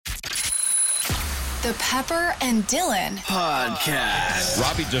The Pepper and Dylan Podcast.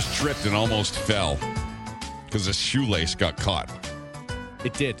 Robbie just tripped and almost fell because his shoelace got caught.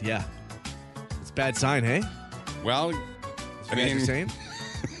 It did, yeah. It's a bad sign, hey? Well, I mean, you're saying?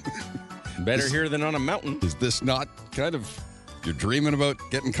 Better here than on a mountain. Is this not kind of, you're dreaming about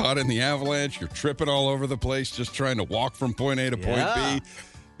getting caught in the avalanche, you're tripping all over the place, just trying to walk from point A to point B?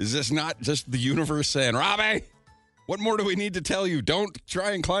 Is this not just the universe saying, Robbie, what more do we need to tell you? Don't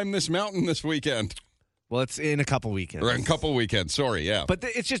try and climb this mountain this weekend. Well, it's in a couple weekends. Or in a couple weekends, sorry, yeah. But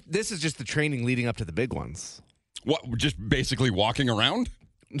this is just the training leading up to the big ones. What, just basically walking around?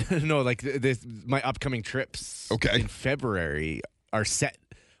 No, like my upcoming trips in February are set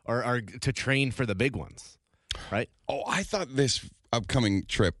or are to train for the big ones, right? Oh, I thought this upcoming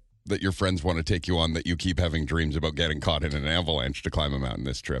trip that your friends want to take you on, that you keep having dreams about getting caught in an avalanche to climb a mountain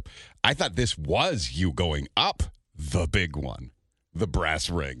this trip. I thought this was you going up the big one. The brass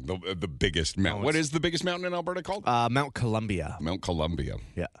ring, the biggest mountain. What is the biggest mountain in Alberta called? Mount Columbia. Mount Columbia.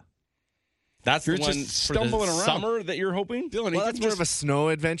 Yeah. That's You're the one just for stumbling the around. summer that you're hoping? Dylan, Well, that's more of a snow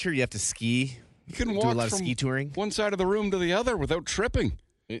adventure. You have to ski. You can do walk a lot of from ski touring. one side of the room to the other without tripping.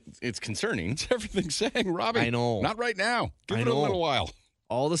 It's concerning. It's everything saying, Robbie. I know. Not right now. Give I it a know. little while.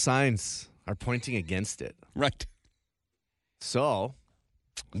 All the signs are pointing against it. Right. So,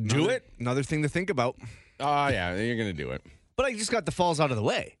 Do it? Another thing to think about. Oh, yeah, you're going to do it. But I just got the falls out of the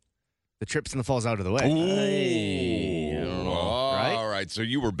way. The trips and the falls out of the way. I don't know. right? All right. So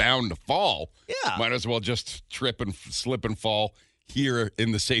you were bound to fall. Yeah. Might as well just trip and slip and fall here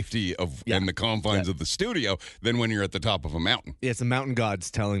in the safety of in the confines of the studio than when you're at the top of a mountain. Yeah, it's the mountain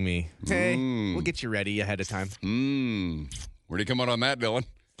gods telling me, hey, we'll get you ready ahead of time. Where do you come out on that, Dylan?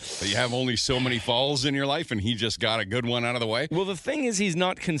 That you have only so many falls in your life and he just got a good one out of the way? Well, the thing is, he's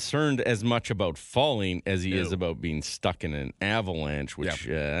not concerned as much about falling as he is about being stuck in an avalanche, which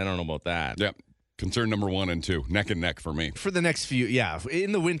I don't know about that. Yep. Concern number 1 and 2. Neck and neck for me. For the next few,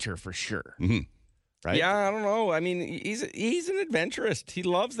 in the winter for sure. Mm-hmm. Right? Yeah, I don't know. I mean, he's an adventurist. He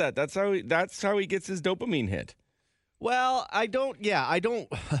loves that. That's how he gets his dopamine hit. Well, I don't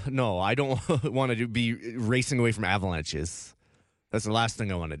want to be racing away from avalanches. That's the last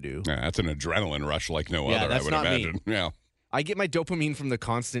thing I want to do. Yeah, that's an adrenaline rush like no Yeah, other, that's I would not me. imagine. Yeah. I get my dopamine from the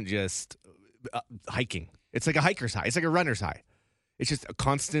constant just hiking. It's like a hiker's high. It's like a runner's high. It's just a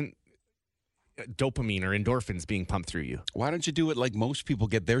constant dopamine or endorphins being pumped through you. Why don't you do it like most people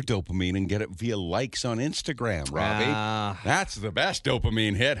get their dopamine and get it via likes on Instagram, Robbie? That's the best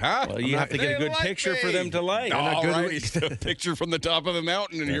dopamine hit, huh? Well, you have to get a good picture for them to like. All right, a picture from the top of the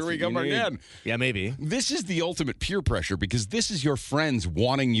mountain, and here we come again. Yeah, maybe. This is the ultimate peer pressure because this is your friends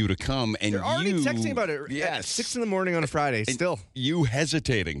wanting you to come, and They're already texting about it at 6 in the morning on a Friday. Still, you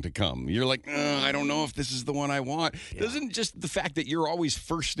hesitating to come. You're like, I don't know if this is the one I want. Doesn't just the fact that you're always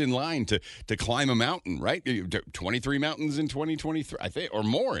first in line to climb a mountain, right? 23 mountains in 2023, I think, or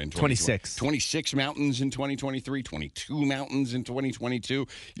more in 26. 26 mountains in 2023, 22 mountains in 2022.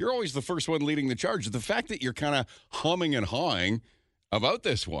 You're always the first one leading the charge. The fact that you're kind of humming and hawing about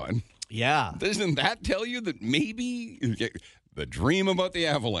this one, doesn't that tell you that maybe the dream about the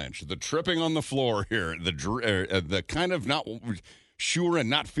avalanche, the tripping on the floor here, the kind of not sure and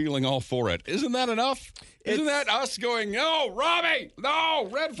not feeling all for it, isn't that enough? Isn't that us going, no, Robbie, no,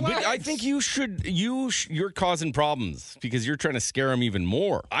 red flags? But I think you're causing problems because you're trying to scare him even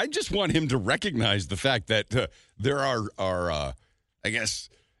more. I just want him to recognize the fact that there are I guess,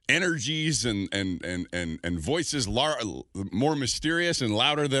 energies and voices more mysterious and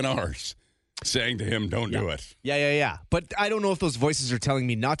louder than ours saying to him, don't do it. Yeah. But I don't know if those voices are telling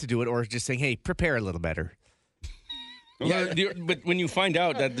me not to do it or just saying, hey, prepare a little better. Yeah, but when you find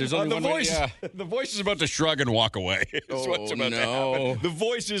out that there's only one voice, way, the voice is about to shrug and walk away. Is what's about to happen. The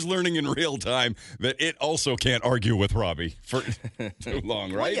voice is learning in real time that it also can't argue with Robbie for too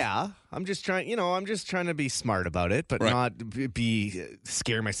long, right? Well, yeah, I'm just trying. I'm just trying to be smart about it, but not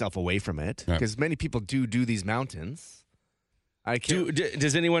scare myself away from it because many people do these mountains. I can't.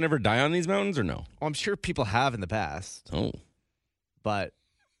 Does anyone ever die on these mountains or no? Well, I'm sure people have in the past. Oh, but.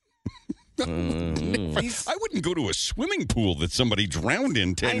 I wouldn't go to a swimming pool that somebody drowned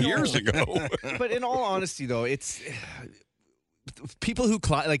in 10 years ago. But in all honesty, though, it's people who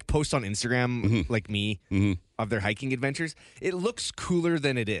post on Instagram, like me, of their hiking adventures. It looks cooler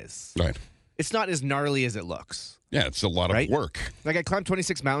than it is. Right. It's not as gnarly as it looks. Yeah, it's a lot of work. Like I climbed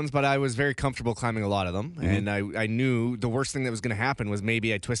 26 mountains, but I was very comfortable climbing a lot of them. And I knew the worst thing that was going to happen was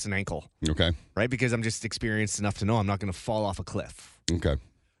maybe I twist an ankle. Okay. Right? Because I'm just experienced enough to know I'm not going to fall off a cliff. Okay.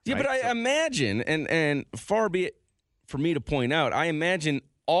 Yeah, but I imagine, and far be it for me to point out, I imagine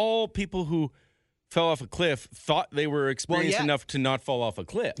all people who fell off a cliff thought they were experienced enough to not fall off a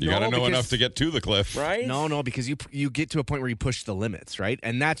cliff. You got to know enough to get to the cliff. Right? No, because you get to a point where you push the limits, right?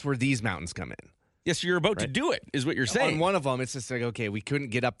 And that's where these mountains come in. Yes, you're about to do it, is what you're saying. On one of them, it's just like, okay, we couldn't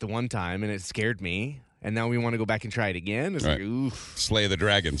get up the one time, and it scared me, and now we want to go back and try it again. It's like, oof. Slay the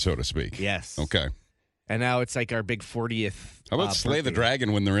dragon, so to speak. Yes. Okay. And now it's like our big 40th. How about slay the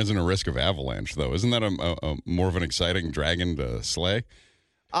dragon when there isn't a risk of avalanche, though? Isn't that a more of an exciting dragon to slay?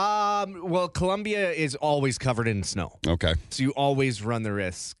 Well, Colombia is always covered in snow. Okay. So you always run the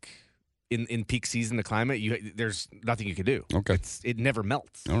risk. In peak season, the climate, there's nothing you can do. Okay. It never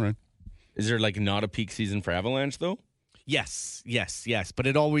melts. All right. Is there like not a peak season for avalanche, though? Yes. But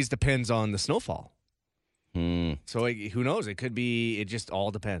it always depends on the snowfall. Hmm. So who knows? It could be, it just all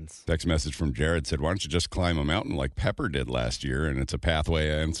depends. Text message from Jared said, why don't you just climb a mountain like Pepper did last year, and it's a pathway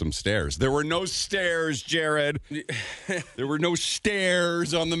and some stairs. There were no stairs, Jared. There were no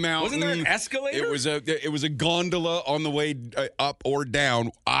stairs on the mountain. Wasn't there an escalator? It was a gondola on the way up or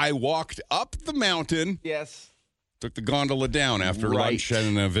down. I walked up the mountain. Yes. Took the gondola down after lunch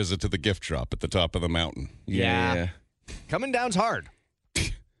and a visit to the gift shop at the top of the mountain. Yeah. Coming down's hard.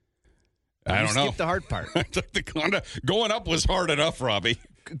 I don't know. Skip the hard part. Going up was hard enough, Robbie.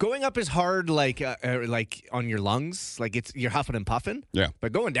 Going up is hard, like on your lungs, like you're huffing and puffing. Yeah.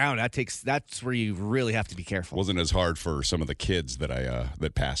 But going down, that's where you really have to be careful. Wasn't as hard for some of the kids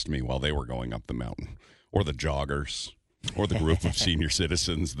that passed me while they were going up the mountain, or the joggers, or the group of senior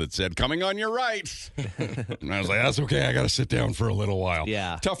citizens that said, "Coming on your right," and I was like, "That's okay. I got to sit down for a little while."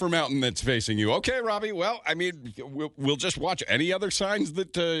 Yeah. Tougher mountain that's facing you. Okay, Robbie. Well, I mean, we'll just watch any other signs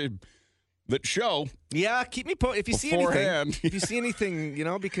that show. Yeah, keep me if you see anything. If you see anything,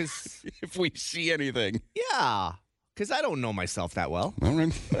 because if we see anything, yeah, because I don't know myself that well. All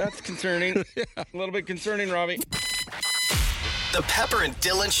right, that's concerning. A little bit concerning, Robbie. The Pepper and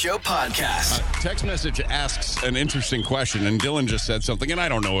Dylan Show podcast. Text message asks an interesting question, and Dylan just said something, and I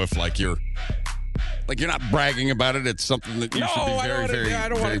don't know if you're not bragging about it. It's something that you should be very I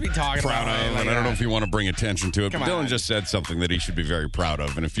don't want to be talking proud about of, it. and I don't know if you want to bring attention to it. Come But Dylan on. just said something that he should be very proud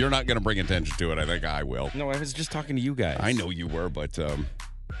of, and if you're not going to bring attention to it, I think I will. No, I was just talking to you guys. I know you were, but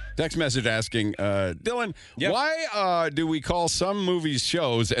text message asking, Dylan, Yep. why do we call some movies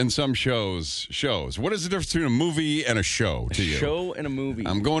shows and some shows shows? What is the difference between a movie and a show to you? A show and a movie.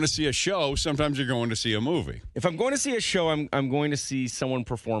 I'm going to see a show. Sometimes you're going to see a movie. If I'm going to see a show, I'm going to see someone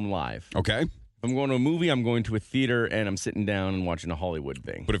perform live. Okay. If I'm going to a movie, I'm going to a theater, and I'm sitting down and watching a Hollywood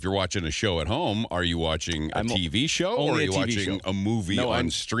thing. But if you're watching a show at home, are you watching a TV show or are only a you TV watching show. a movie No, on I'm-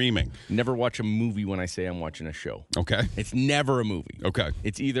 streaming? Never watch a movie when I say I'm watching a show. Okay. It's never a movie. Okay.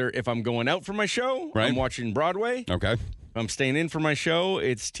 It's either if I'm going out for my show, Right. I'm watching Broadway. Okay. If I'm staying in for my show,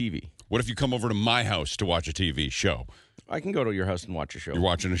 it's TV. What if you come over to my house to watch a TV show? I can go to your house and watch a show. You're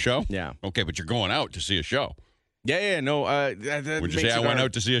watching a show? Yeah. Okay, but you're going out to see a show. No. Would you say I went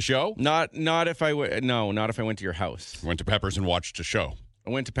out to see a show? Not if I went. No, not if I went to your house. Went to Peppers and watched a show.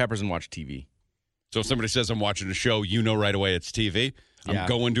 I went to Peppers and watched TV. So if somebody says I'm watching a show, you know right away it's TV. Yeah. I'm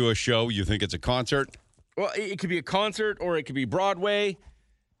going to a show, you think it's a concert? Well, it could be a concert or it could be Broadway.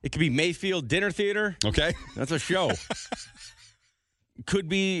 It could be Mayfield Dinner Theater. Okay. That's a show. Could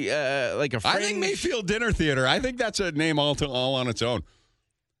be like a friend. I think Mayfield Dinner Theater. I think that's a name all on its own.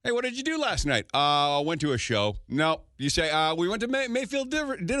 Hey, what did you do last night? Went to a show. No, you say we went to Mayfield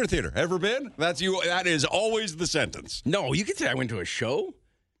Dinner Theater. Ever been? That's you. That is always the sentence. No, you could say I went to a show.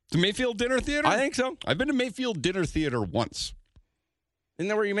 To Mayfield Dinner Theater? I think so. I've been to Mayfield Dinner Theater once. Isn't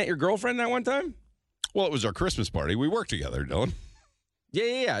that where you met your girlfriend that one time? Well, it was our Christmas party. We worked together, Dylan.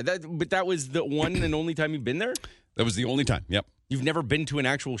 Yeah. But that was the one and only time you've been there? That was the only time. Yep. You've never been to an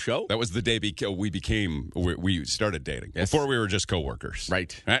actual show? That was the day we started dating. Yes. Before we were just coworkers.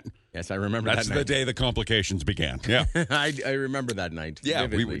 Right. Right? Yes, I remember That's that the night. day the complications began. Yeah. I remember that night. Yeah.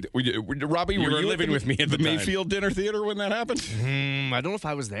 vividly. Robbie, You were were you living with me at the time. Mayfield Dinner Theater when that happened? I don't know if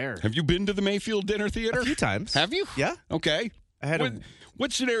I was there. Have you been to the Mayfield Dinner Theater? A few times. Have you? Yeah. Okay. I had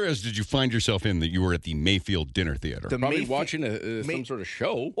what scenarios did you find yourself in that you were at the Mayfield Dinner Theater? Probably watching some sort of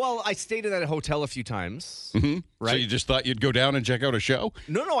show. Well, I stayed in that hotel a few times. Mm-hmm. Right. So you just thought you'd go down and check out a show?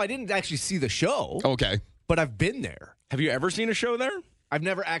 No, I didn't actually see the show, Okay. but I've been there. Have you ever seen a show there? I've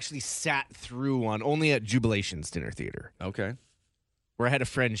never actually sat through one, only at Jubilation's Dinner Theater, Okay. where I had a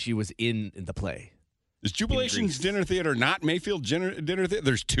friend, she was in the play. Is Jubilation's Dinner Theater not Mayfield Dinner Theater?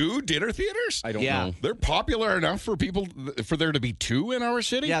 There's two dinner theaters? I don't Yeah. know. They're popular enough for people, for there to be two in our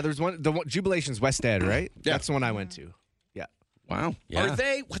city? Yeah, there's one, Jubilation's West Ed, right? Yeah. That's the one I went to. Yeah. Wow. Are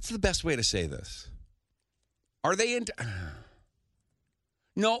they, what's the best way to say this? Are they into,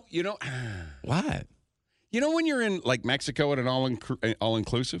 no, What? You know when you're in like Mexico at an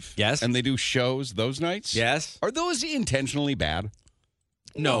all-inclusive? Yes. And they do shows those nights? Yes. Are those intentionally bad?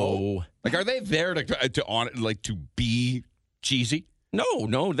 No. Like, are they there to be cheesy?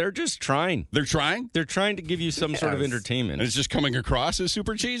 No, they're just trying. They're trying? They're trying to give you some sort of entertainment. And it's just coming across as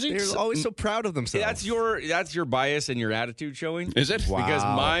super cheesy? They're always so proud of themselves. That's your bias and your attitude showing? Is it? Wow. Because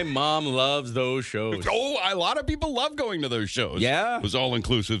my mom loves those shows. Oh, a lot of people love going to those shows. Yeah. Those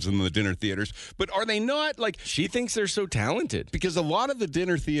all-inclusives in the dinner theaters. But are they not, like... She thinks they're so talented. Because a lot of the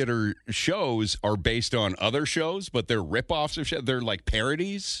dinner theater shows are based on other shows, but they're rip-offs of shows. They're like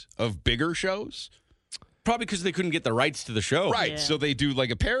parodies of bigger shows. Probably because they couldn't get the rights to the show. Right, so they do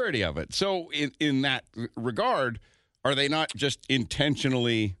like a parody of it. So in that regard, are they not just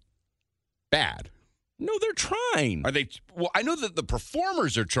intentionally bad? No, they're trying. Are they? Well, I know that the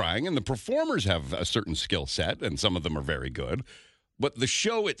performers are trying, and the performers have a certain skill set, and some of them are very good. But the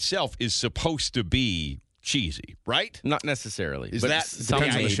show itself is supposed to be cheesy, right? Not necessarily. Is but that some the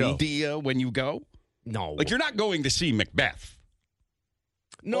of the show. idea when you go? No. Like, you're not going to see Macbeth.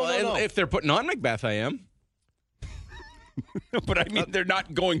 No. If they're putting on Macbeth, I am. But I mean, they're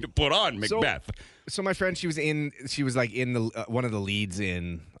not going to put on Macbeth. So my friend, she was in the one of the leads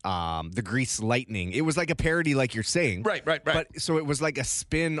in the Grease Lightning. It was like a parody, like you're saying. Right. But so it was like a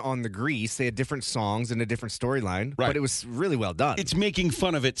spin on the Grease. They had different songs and a different storyline. Right. But it was really well done. It's making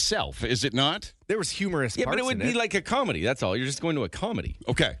fun of itself, is it not? There was humorous Yeah, parts but it would in be like a comedy. That's all. You're just going to a comedy.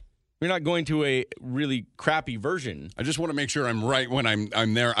 Okay. You're not going to a really crappy version. I just want to make sure I'm right when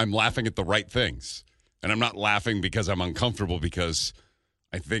I'm there. I'm laughing at the right things. And I'm not laughing because I'm uncomfortable because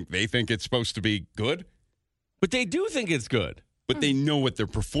I think they think it's supposed to be good. But they do think it's good. But they know what they're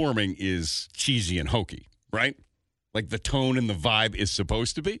performing is cheesy and hokey, right? Like the tone and the vibe is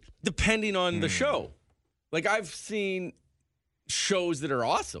supposed to be. Depending on the show. Like I've seen shows that are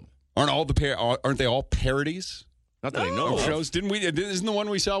awesome. Aren't they all parodies Not that I know of of. shows? Isn't the one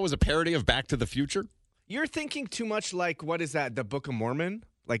we saw was a parody of Back to the Future? You're thinking too much like, what is that, the Book of Mormon?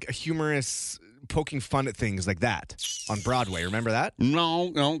 Like a humorous poking fun at things like that on Broadway. Remember that?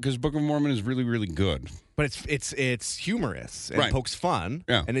 No, because Book of Mormon is really, really good. But it's humorous and Right. pokes fun.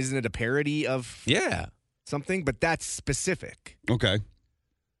 Yeah. And isn't it a parody of something? But that's specific, Okay.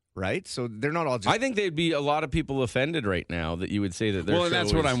 right? So they're not all just... I think there'd be a lot of people offended right now that you would say that their Well, show and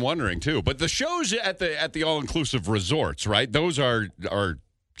that's what is- I'm wondering too. But the shows at the all-inclusive resorts, right? Those are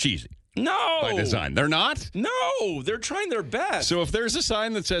cheesy No. by design. They're not? No, they're trying their best. So if there's a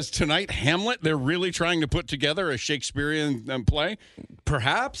sign that says tonight Hamlet, they're really trying to put together a Shakespearean play?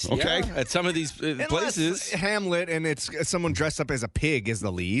 Perhaps. Okay. Yeah, at some of these Unless places. Hamlet, and it's someone dressed up as a pig is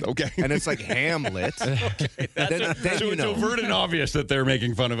the lead. Okay. And it's like Hamlet. Then So you it's know. overt and obvious that they're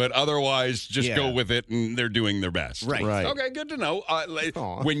making fun of it. Otherwise, just Yeah. go with it and they're doing their best. Right. Right. Okay, good to know.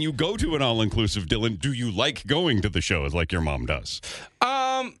 Aw. When you go to an all-inclusive, Dylan, do you like going to the shows like your mom does?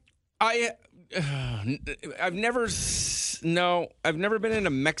 I've never been in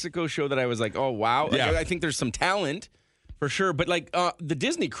a Mexico show that I was like, oh wow. Like, Yeah. I think there's some talent for sure, but like the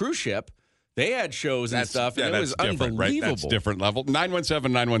Disney cruise ship, they had shows and stuff, and it was different, right? unbelievable. That's different level.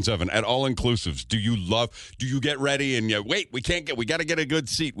 917-917 at all-inclusives. Do you get ready and wait, we got to get a good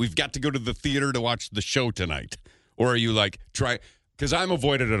seat. We've got to go to the theater to watch the show tonight. Or are you like, because I'm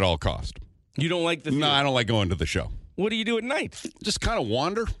avoided at all cost. You don't like the No, theater? I don't like going to the show. What do you do at night? Just kind of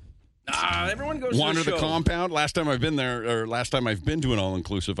wander. Everyone goes Wander to the the show. compound. Last time I've been there, or last time I've been to an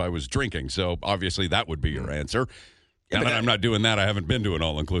all-inclusive, I was drinking. So obviously that would be your answer. Now that I'm not doing that, I haven't been to an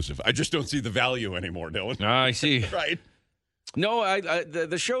all-inclusive. I just don't see the value anymore, Dylan. I see. Right. No,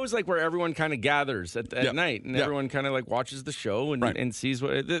 the show is like where everyone kind of gathers at night, and everyone kind of like watches the show and sees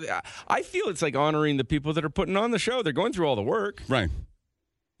what. I feel it's like honoring the people that are putting on the show. They're going through all the work. Right.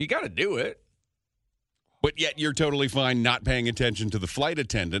 You got to do it. But yet you're totally fine not paying attention to the flight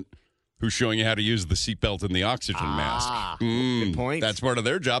attendant who's showing you how to use the seatbelt and the oxygen mask. Good point. That's part of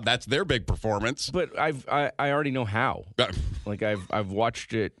their job. That's their big performance. But I already know how. Like I've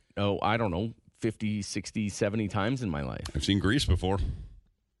watched it, I don't know, 50, 60, 70 times in my life. I've seen Grease before.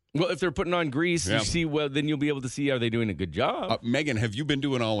 Well, if they're putting on Grease, Yeah. you see, then you'll be able to see are they doing a good job. Megan, have you been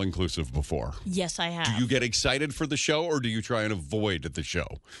to an all-inclusive before? Yes, I have. Do you get excited for the show or do you try and avoid the show?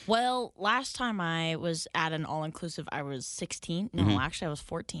 Well, last time I was at an all-inclusive, I was 16. No, actually, I was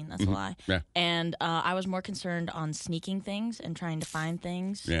 14. That's a lie. Yeah. And I was more concerned on sneaking things and trying to find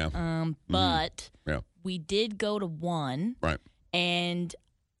things. Yeah. But Yeah. we did go to one, Right. and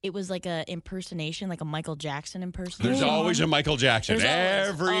it was like a impersonation, like a Michael Jackson impersonation. There's always a Michael Jackson.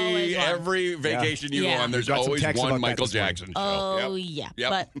 Always Every vacation you go on, there's always one Michael Jackson show. Oh, yeah.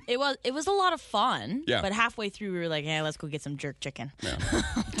 But it was a lot of fun. Yeah. But halfway through, we were like, hey, let's go get some jerk chicken. Yeah.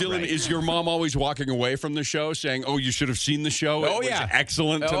 Dylan, is your mom always walking away from the show saying, oh, you should have seen the show? It was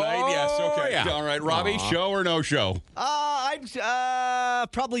excellent tonight. Yes, okay. Yeah. All right, Robbie, show or no show? I'm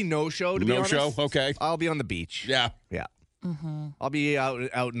probably no show, to be honest. No show? Okay. I'll be on the beach. Yeah. Yeah. Mm-hmm. I'll be out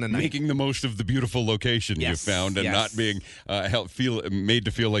in the night. Making the most of the beautiful location you found and not being made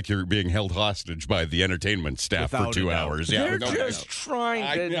to feel like you're being held hostage by the entertainment staff for 2 hours. They're just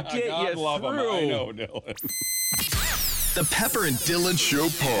trying to get you through. I know, Dylan. The Pepper and Dylan Show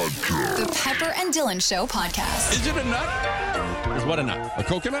Podcast. The Pepper and Dylan Show Podcast. Is it a nut? Is what a nut? A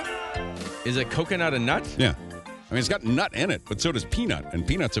coconut? Is a coconut a nut? Yeah. I mean, it's got nut in it, but so does peanut, and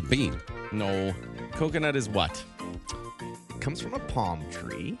peanut's a bean. No. Coconut is what? Comes from a palm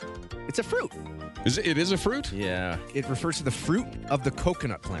tree. It's a fruit. It is a fruit? Yeah. It refers to the fruit of the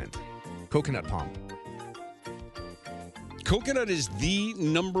coconut plant. Coconut palm. Coconut is the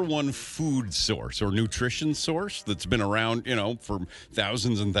number one food source or nutrition source that's been around, for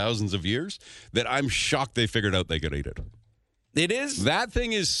thousands and thousands of years that I'm shocked they figured out they could eat it. It is? That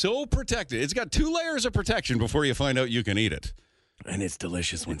thing is so protected. It's got 2 layers of protection before you find out you can eat it. And it's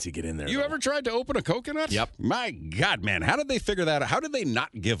delicious once you get in there. You ever tried to open a coconut? Yep. My God, man. How did they figure that out? How did they not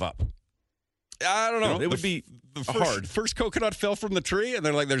give up? I don't know. It would be hard. First coconut fell from the tree, and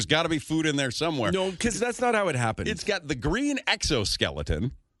they're like, there's got to be food in there somewhere. No, because that's not how it happened. It's got the green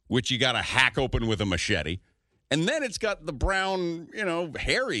exoskeleton, which you got to hack open with a machete. And then it's got the brown,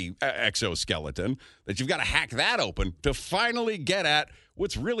 hairy exoskeleton that you've got to hack that open to finally get at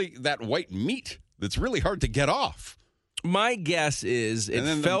what's really that white meat that's really hard to get off. My guess is it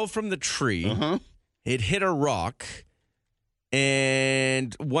fell from the tree, it hit a rock,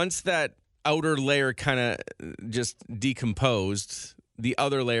 and once that outer layer kind of just decomposed, the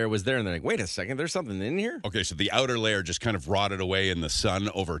other layer was there, and they're like, wait a second, there's something in here? Okay, so the outer layer just kind of rotted away in the sun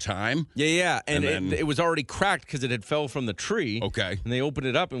over time? Yeah, and it was already cracked because it had fell from the tree. Okay. And they opened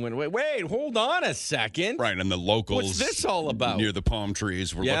it up and went, wait, hold on a second. Right, and the locals... What's this all about? Near the palm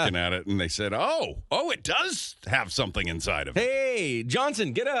trees were looking at it, and they said, oh, it does have something inside of it. Hey,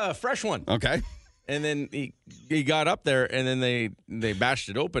 Johnson, get a fresh one. Okay. And then he got up there, and then they bashed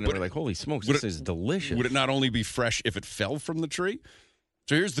it open, and were like, holy smokes, this is delicious. Would it not only be fresh if it fell from the tree?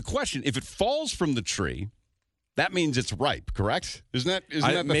 So here's the question. If it falls from the tree, that means it's ripe, correct? Isn't that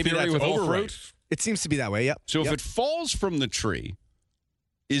the maybe theory that's with all overripe? fruit? It seems to be that way, yep. So if it falls from the tree,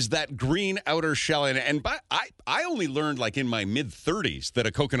 is that green outer shell in it? And I only learned like in my mid-30s that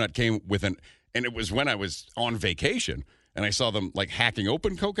a coconut came with and it was when I was on vacation. And I saw them like hacking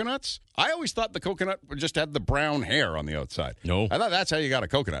open coconuts. I always thought the coconut just had the brown hair on the outside. No. I thought that's how you got a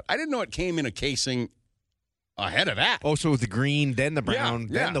coconut. I didn't know it came in a casing ahead of that. Oh, so the green, then the brown,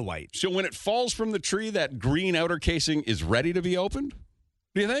 then the white. So when it falls from the tree, that green outer casing is ready to be opened?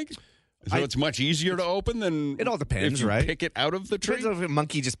 Do you think? So it's much easier to open than it all depends, if you right? pick it out of the tree? Depends if a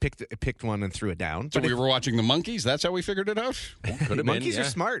monkey just picked one and threw it down. So we were watching the monkeys? That's how we figured it out? Could have monkeys are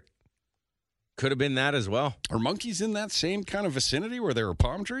smart. Could have been that as well. Are monkeys in that same kind of vicinity where there are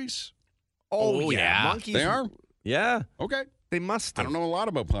palm trees? Oh yeah. Monkeys. They are? Yeah. Okay. They must have. I don't know a lot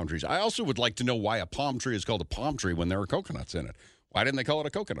about palm trees. I also would like to know why a palm tree is called a palm tree when there are coconuts in it. Why didn't they call it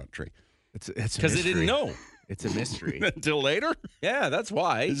a coconut tree? It's because they didn't know. It's a mystery. Until later? Yeah, that's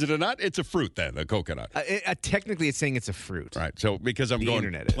why. Is it a nut? It's a fruit then, a coconut. Technically, it's saying it's a fruit. Right. So because I'm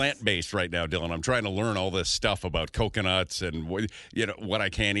going plant-based right now, Dylan, I'm trying to learn all this stuff about coconuts and what I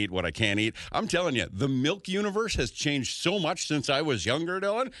can eat, what I can't eat. I'm telling you, the milk universe has changed so much since I was younger,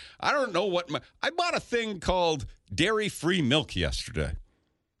 Dylan. I don't know I bought a thing called dairy-free milk yesterday.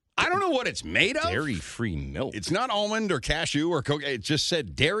 I don't know what it's made of. Dairy-free milk. It's not almond or cashew or coconut. It just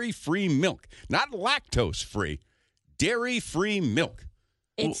said dairy-free milk, not lactose-free. Dairy-free milk.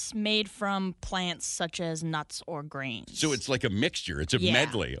 It's made from plants such as nuts or grains. So it's like a mixture. It's a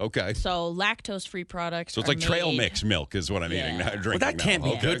medley. Okay. So lactose-free products. So it's like trail mix milk is what I'm eating. Drinking well, that can't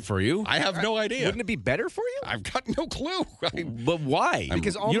be good for you. I have no idea. Wouldn't it be better for you? I've got no clue. But why?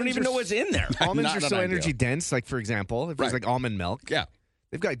 Because you don't even know what's in there. Almonds are so energy dense. Like, for example, if there's like almond milk. Yeah.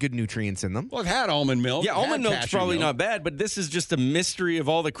 They've got good nutrients in them. Well, I've had almond milk. Yeah, almond milk's probably not bad, but this is just a mystery of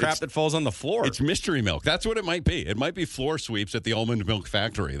all the crap that falls on the floor. It's mystery milk. That's what it might be. It might be floor sweeps at the almond milk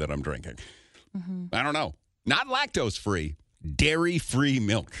factory that I'm drinking. Mm-hmm. I don't know. Not lactose-free, dairy-free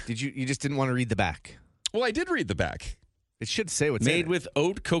milk. You just didn't want to read the back? Well, I did read the back. It should say what's made with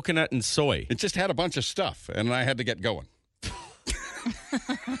oat, coconut, and soy. It just had a bunch of stuff, and I had to get going.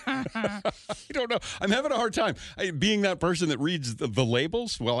 I don't know. I'm having a hard time. Being that person that reads the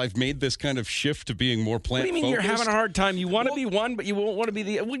labels, well, I've made this kind of shift to being more plant-focused. What do you mean you're having a hard time? You want to be one, but you won't want to be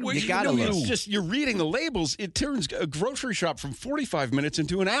the... You gotta look. It's just, you're reading the labels. It turns a grocery shop from 45 minutes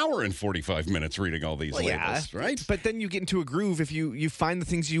into an hour and 45 minutes reading all these labels, right? But then you get into a groove if you find the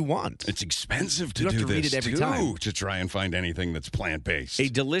things you want. It's expensive to you do have to read this, it every too, time. to try and find anything that's plant-based. A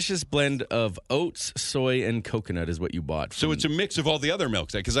delicious blend of oats, soy, and coconut is what you bought. So it's a mix of all the other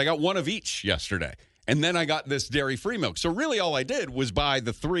milks, because I got one of each yesterday. And then I got this dairy-free milk. So really all I did was buy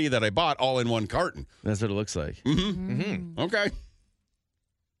the 3 that I bought all in one carton. That's what it looks like. Okay.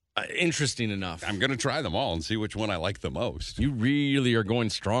 Interesting enough. I'm going to try them all and see which one I like the most. You really are going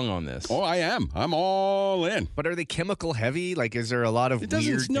strong on this. Oh, I am. I'm all in. But are they chemical heavy? Like, is there a lot of weird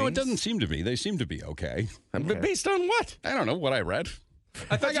things? No, it doesn't seem to be. They seem to be okay. But based on what? I don't know what I read.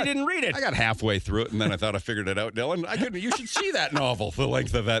 I thought you didn't read it. I got halfway through it, and then I thought I figured it out, Dylan. You should see that novel, the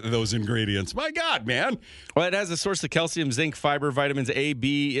length of those ingredients. My God, man. Well, it has a source of calcium, zinc, fiber, vitamins A,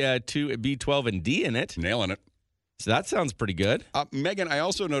 B2, B12, and D in it. Nailing it. So that sounds pretty good. Megan, I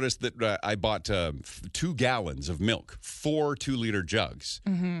also noticed that I bought 2 gallons of milk, 4 2-liter jugs,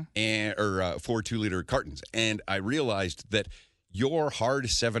 or 4 2-liter cartons. And I realized that your hard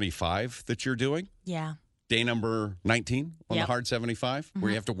 75 that you're doing, day number 19 on the hard 75, where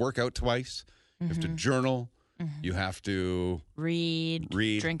you have to work out twice, you have to journal, you have to read,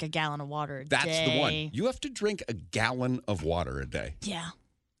 drink a gallon of water a day. That's the one. You have to drink a gallon of water a day. Yeah.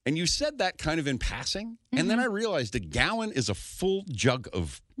 And you said that kind of in passing, and then I realized a gallon is a full jug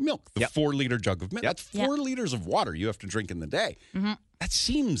of milk, the 4-liter jug of milk. That's 4 liters of water you have to drink in the day. That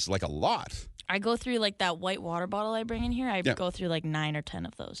seems like a lot. I go through like that white water bottle I bring in here. I go through like 9 or 10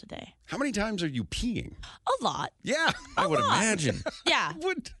 of those a day. How many times are you peeing? A lot. Yeah. I would imagine. Yeah.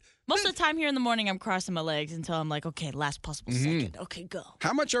 Most of the time here in the morning, I'm crossing my legs until I'm like, okay, last possible second. Okay, go.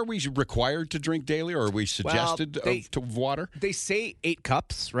 How much are we required to drink daily, or are we suggested of water? They say 8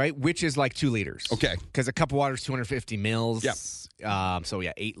 cups, right? Which is like 2 liters. Okay. Because a cup of water is 250 mils. Yep. So,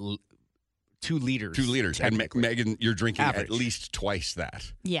 2 liters. 2 liters. And Megan, you're drinking at least twice that.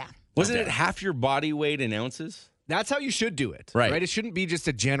 Yeah. Wasn't it half your body weight in ounces? That's how you should do it. Right. It shouldn't be just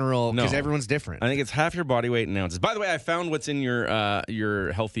a general, because everyone's different. I think it's half your body weight in ounces. By the way, I found what's in your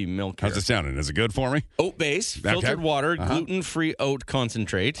healthy milk here. How's it sounding? Is it good for me? Oat base, filtered water, gluten-free oat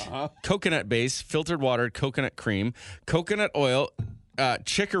concentrate, coconut base, filtered water, coconut cream, coconut oil,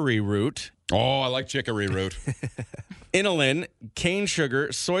 chicory root. Oh, I like chicory root. Inulin, cane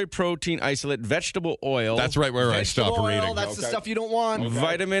sugar, soy protein isolate, vegetable oil. That's right where I stopped reading. That's the stuff you don't want.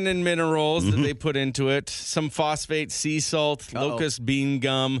 Vitamin and minerals that they put into it. Some phosphate, sea salt, locust bean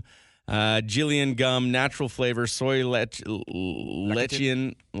gum, Gillian gum, natural flavor, soy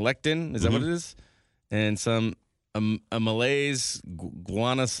lectin. Is that what it is? And some Malaise,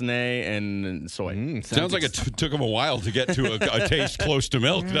 guanacine, and soy. Sounds like it took them a while to get to a taste close to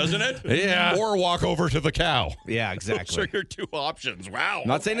milk, doesn't it? Yeah. Or walk over to the cow. Yeah, exactly. Those are your 2 options. Wow. I'm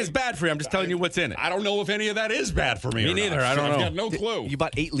not saying it's bad for you. I'm just telling you what's in it. I don't know if any of that is bad for me. Me or neither. not. I don't know. I've got no clue. You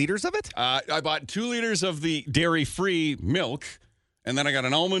bought 8 liters of it? I bought 2 liters of the dairy-free milk. And then I got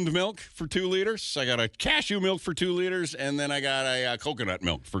an almond milk for 2 liters. I got a cashew milk for 2 liters. And then I got a coconut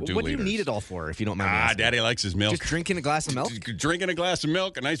milk for 2 liters. What do you need it all for, if you don't mind me asking? Daddy likes his milk. Just drinking a glass of milk? Drinking a glass of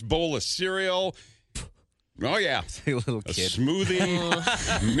milk, a nice bowl of cereal. Oh, yeah. A little A kid. smoothie,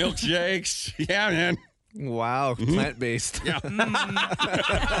 milkshakes. Yeah, man. Wow, plant-based. Yeah.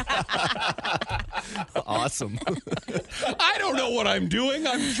 Awesome. I don't know what I'm doing.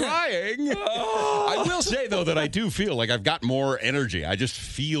 I'm trying. I will say, though, that I do feel like I've got more energy. I just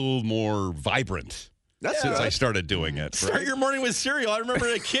feel more vibrant. Since I started doing it. Start your morning with cereal. I remember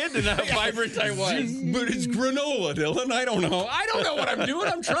a kid and how vibrant I was. But it's granola, Dylan. I don't know. I don't know what I'm doing.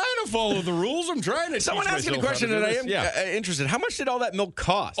 I'm trying to follow the rules. I'm trying to Someone teach asked me a myself question how to and do I this. am interested. How much did all that milk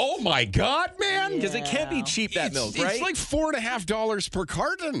cost? Oh, my God, man. Because it can't be cheap, that milk, right? It's like $4.50 per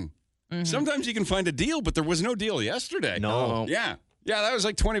carton. Sometimes you can find a deal, but there was no deal yesterday. No. Yeah. Yeah, that was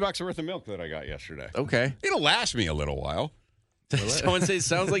like $20 worth of milk that I got yesterday. Okay. It'll last me a little while. Someone says,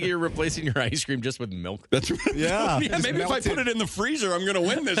 sounds like you're replacing your ice cream just with milk. That's right. Yeah. Maybe if I put it in the freezer, I'm going to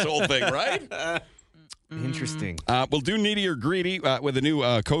win this whole thing, right? Interesting. We'll do needy or greedy with a new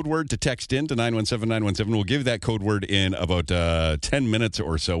code word to text in to 917-917. We'll give that code word in about 10 minutes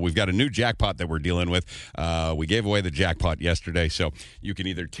or so. We've got a new jackpot that we're dealing with. We gave away the jackpot yesterday, so you can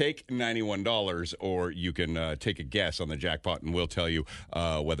either take $91 or you can take a guess on the jackpot, and we'll tell you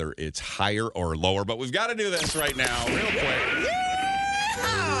whether it's higher or lower. But we've got to do this right now, real quick.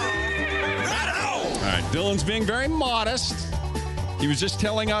 All right, Dylan's being very modest. He was just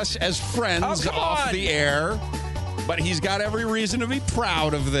telling us as friends off the air but he's got every reason to be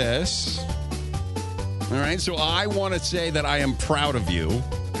proud of this. All right, so I want to say that I am proud of you,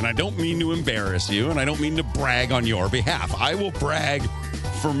 and I don't mean to embarrass you, and I don't mean to brag on your behalf. I will brag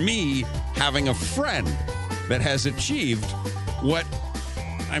for me having a friend that has achieved what,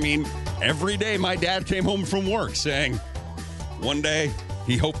 I mean, every day my dad came home from work saying one day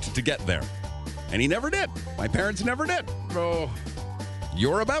he hoped to get there. And he never did. My parents never did. Oh.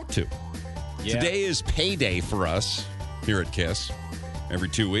 You're about to. Yeah. Today is payday for us here at KISS. Every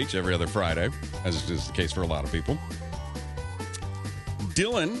 2 weeks, every other Friday, as is the case for a lot of people.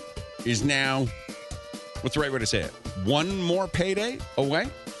 Dylan is now, what's the right way to say it? One more payday away?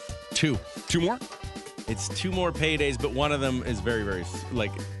 Two. Two more? It's 2 more paydays, but one of them is very, very,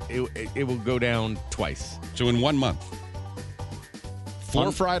 like, it will go down twice. So in 1 month.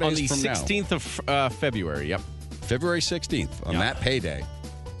 Four Fridays on the from 16th of February, yep. February 16th, on that payday.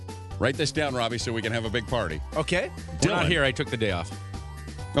 Write this down, Robbie, so we can have a big party. Okay. We're not here. I took the day off.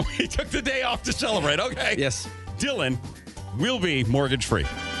 Oh, he took the day off to celebrate. Okay. Yes. Dylan will be mortgage-free.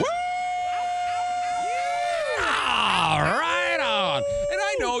 Woo! Right on. And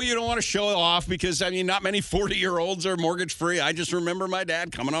I know you don't want to show it off because, I mean, not many 40-year-olds are mortgage-free. I just remember my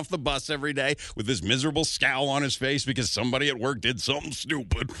dad coming off the bus every day with this miserable scowl on his face because somebody at work did something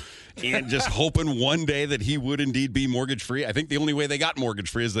stupid and just hoping one day that he would indeed be mortgage-free. I think the only way they got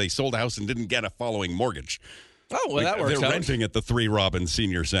mortgage-free is they sold a house and didn't get a following mortgage. Oh, well, that works They're out. renting at the Three Robins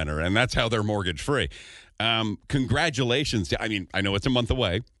Senior Center, and that's how they're mortgage-free. Congratulations. I mean, I know it's a month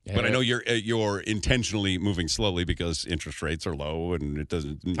away, but I know you're intentionally moving slowly because interest rates are low, and it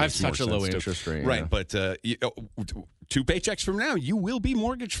doesn't make I have more such a sense low to- interest rate. Right, yeah. but 2 paychecks from now, you will be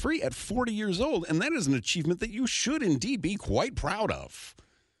mortgage-free at 40 years old, and that is an achievement that you should indeed be quite proud of.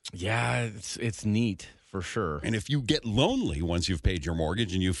 Yeah, it's neat. For sure. And if you get lonely once you've paid your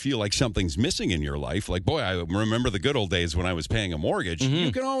mortgage and you feel like something's missing in your life, like, boy, I remember the good old days when I was paying a mortgage,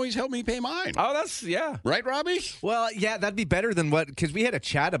 you can always help me pay mine. Oh, that's, yeah. Right, Robbie? Well, yeah, that'd be better than what, because we had a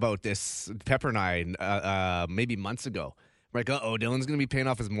chat about this, Pepper and I, maybe months ago. We're like, uh-oh, Dylan's going to be paying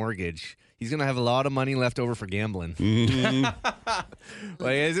off his mortgage. He's going to have a lot of money left over for gambling.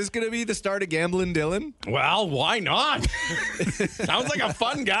 Like, is this going to be the start of gambling, Dylan? Well, why not? Sounds like a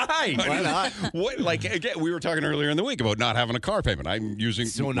fun guy. Why not? What, like, again, we were talking earlier in the week about not having a car payment. I'm using,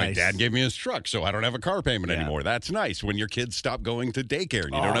 So my nice. dad gave me his truck, so I don't have a car payment Yeah. anymore. That's nice. When your kids stop going to daycare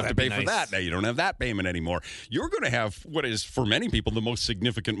and you don't have to that'd be pay for nice. that. Now you don't have that payment anymore. You're going to have what is, for many people, the most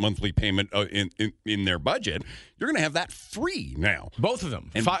significant monthly payment in their budget. You're going to have that free now. Both of them.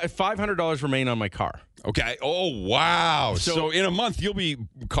 And- $500 remain on my car. Okay. Oh, wow. So in a month, you'll be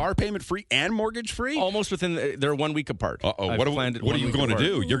car payment free and mortgage free? Almost within, they're 1 week apart. Uh-oh. I've What planned it are 1 you week going to apart.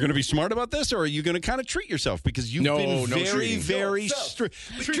 do? You're going to be smart about this, or are you going to kind of treat yourself? Because you've been very, treating. very strict.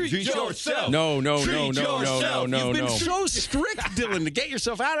 Treat yourself. No. You've been no. so strict, Dylan, to get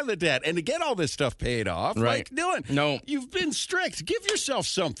yourself out of the debt and to get all this stuff paid off. Right. Like, Dylan, No. you've been strict. Give yourself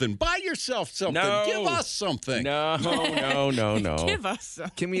something. Buy yourself something. No. Give us something. No. Give us.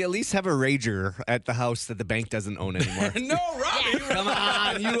 Can we at least have a Rager at the house that the bank doesn't own anymore? No, Robbie. Come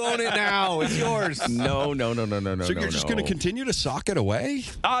on, you own it now. It's yours. No. So you're just going to continue to sock it away?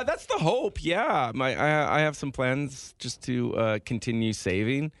 That's the hope. Yeah, I have some plans just to continue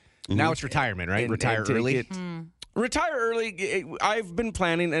saving. Now it's retirement, right? And Retire to early. get- Retire early. I've been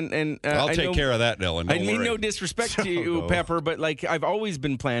planning, and I'll I take know- care of that, Dylan. I Don't mean worry. no disrespect to you, no. Pepper, but like I've always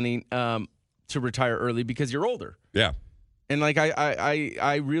been planning to retire early because you're older. Yeah. And like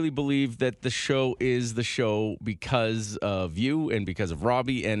I really believe that the show is the show because of you and because of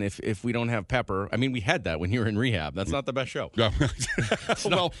Robbie. And if we don't have Pepper, I mean, we had that when you were in rehab. That's not the best show. It's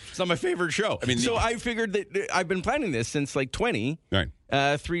not my favorite show. I mean, so I figured that I've been planning this since like 20. Right.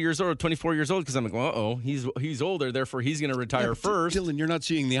 3 years old, 24 years old, because I'm like, well, he's older, therefore he's going to retire first. Dylan, you're not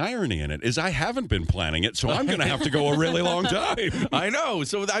seeing the irony in it. Is I haven't been planning it, so I'm going to have to go a really long time. I know.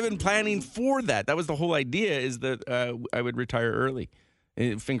 So I've been planning for that. That was the whole idea, is that I would retire early.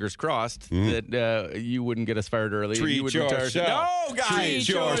 Fingers crossed that you wouldn't get us fired early. Treat you would yourself. No, guys. Treat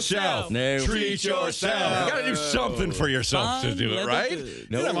yourself. No. Treat yourself. You got to do something for yourself to do it, right?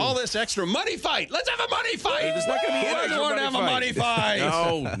 No. You have all this extra money fight. Let's have a money fight. There's not gonna be Who an doesn't extra want to have a money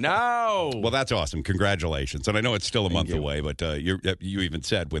fight? No. Well, that's awesome. Congratulations. And I know it's still a month away, but you even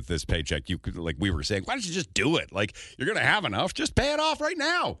said with this paycheck, you could, like we were saying, why don't you just do it? Like, you're going to have enough. Just pay it off right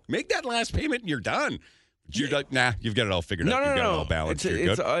now. Make that last payment and you're done. You're like, nah, you've got it all figured out. You've got it all balanced.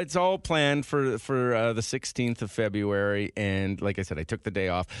 You're good. It's all planned for the 16th of February, and like I said, I took the day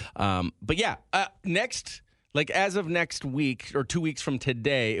off. But yeah, next, like as of next week or 2 weeks from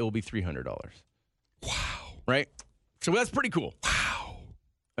today, it will be $300. Wow. Right? So that's pretty cool. Wow.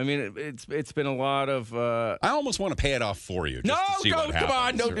 I mean, it's been a lot of. I almost want to pay it off for you. Just to see what happens, come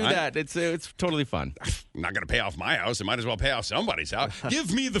on, don't do right? that. It's totally fun. I'm not going to pay off my house. I might as well pay off somebody's house.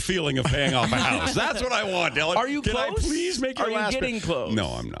 Give me the feeling of paying off a house. That's what I want, Dylan. Are you Can close? I please make your last? Are you getting close? No,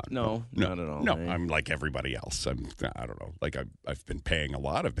 I'm not. No, not at all. No, right? I'm like everybody else. I don't know. Like I've been paying a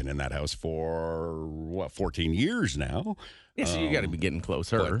lot. I've been in that house for 14 years now. Yeah, so you got to be getting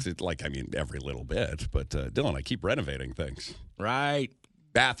closer. But every little bit. But Dylan, I keep renovating things. Right.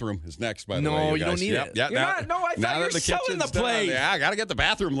 Bathroom is next, by the way. No, you you don't need it. Yeah, I thought you were selling the place. Yeah, I got to get the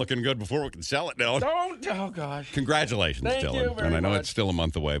bathroom looking good before we can sell it, Dylan. Don't. Oh, gosh. Congratulations, Thank Dylan. you very and I know much. it's still a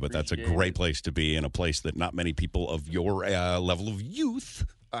month away, but that's a great place to be, in a place that not many people of your level of youth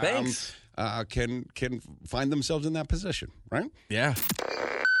Thanks. Can find themselves in that position, right? Yeah.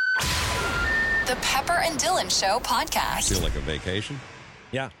 The Pepper and Dylan Show podcast. Feel like a vacation.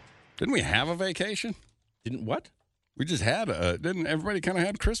 Yeah. Didn't we have a vacation? Didn't what? We just had didn't everybody kind of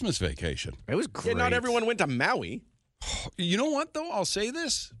had Christmas vacation? It was great. Yeah, not everyone went to Maui. You know what, though? I'll say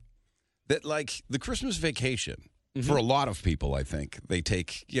this, that like the Christmas vacation, for a lot of people, I think, they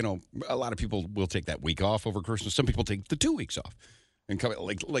take, a lot of people will take that week off over Christmas. Some people take the 2 weeks off. And come,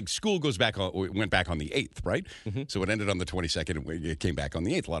 like school went back on the 8th, right? So it ended on the 22nd, and it came back on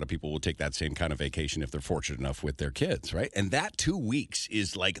the 8th. A lot of people will take that same kind of vacation if they're fortunate enough with their kids, right? And that 2 weeks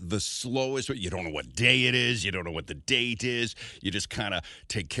is like the slowest. You don't know what day it is. You don't know what the date is. You just kind of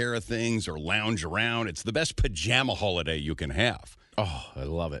take care of things or lounge around. It's the best pajama holiday you can have. Oh, I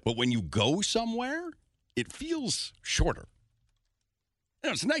love it. But when you go somewhere, it feels shorter.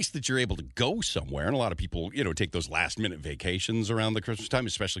 It's nice that you're able to go somewhere, and a lot of people, take those last-minute vacations around the Christmas time,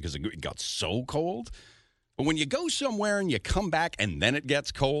 especially because it got so cold. But when you go somewhere and you come back and then it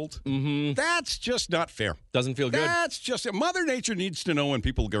gets cold, that's just not fair. Doesn't feel good. That's just Mother Nature needs to know when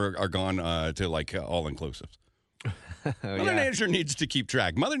people are gone to all-inclusives. Mother Nature needs to keep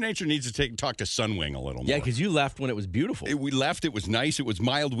track. Mother Nature needs to talk to Sunwing a little more. Yeah, because you left when it was beautiful. We left. It was nice. It was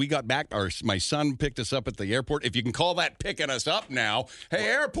mild. We got back. My son picked us up at the airport. If you can call that picking us up now. Hey,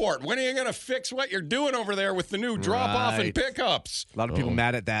 airport, when are you going to fix what you're doing over there with the new drop-off and pickups? A lot of people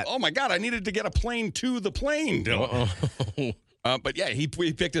mad at that. Oh, my God. I needed to get a plane to the plane, Dylan. But, yeah, he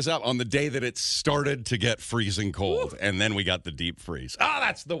picked us up on the day that it started to get freezing cold, and then we got the deep freeze. Oh,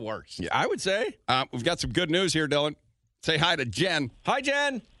 that's the worst. Yeah, I would say. We've got some good news here, Dylan. Say hi to Jen. Hi,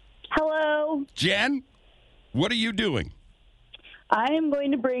 Jen. Hello. Jen, what are you doing? I am going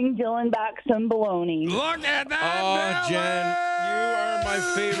to bring Dylan back some bologna. Look at that. Oh, Jen, you are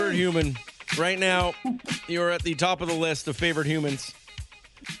my favorite human. Right now, you are at the top of the list of favorite humans.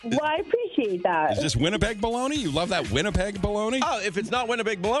 Well, I appreciate that. Is this Winnipeg bologna? You love that Winnipeg bologna? Oh, if it's not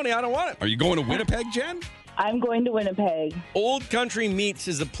Winnipeg bologna, I don't want it. Are you going to Winnipeg, Jen? I'm going to Winnipeg. Old Country Meats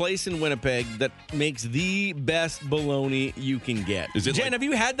is a place in Winnipeg that makes the best bologna you can get. Is it Jen, like- have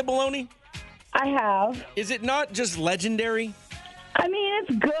you had the bologna? I have. Is it not just legendary? I mean,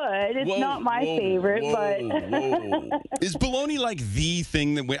 it's good. It's not my favorite, but... Is bologna like the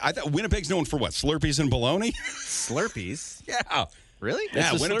thing that... I thought Winnipeg's known for what? Slurpees and bologna? Slurpees? Yeah. Really?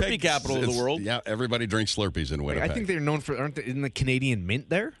 It's the Slurpee capital of the world. Yeah, everybody drinks Slurpees in Winnipeg. I think they're known for, in the Canadian Mint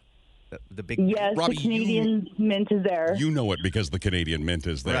there? The big Yes, Robbie, the Canadian mint is there. You know it because the Canadian mint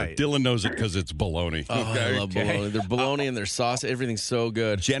is there. Right. Dylan knows it because it's bologna. Oh, I love bologna. Their bologna and their sauce, everything's so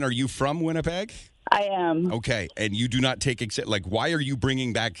good. Jen, are you from Winnipeg? I am. Okay, and you do not take why are you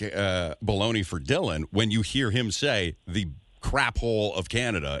bringing back bologna for Dylan when you hear him say the crap hole of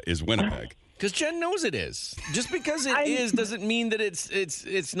Canada is Winnipeg? Because Jen knows it is. Just because it is doesn't mean that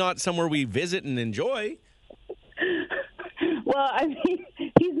it's not somewhere we visit and enjoy. Well, I mean,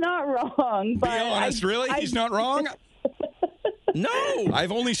 he's not wrong. But Be honest, really? He's not wrong? No.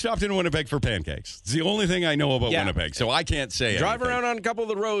 I've only stopped in Winnipeg for pancakes. It's the only thing I know about Winnipeg, so I can't say Drive anything. around on a couple of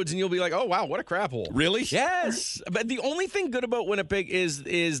the roads and you'll be like, oh, wow, what a crap hole. Really? Yes. But the only thing good about Winnipeg is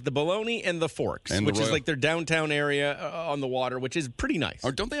the bologna and the Forks, And the which is Royal- like their downtown area on the water, which is pretty nice.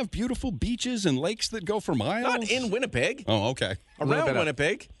 Or don't they have beautiful beaches and lakes that go for miles? Not in Winnipeg. Oh, okay. Around bit of-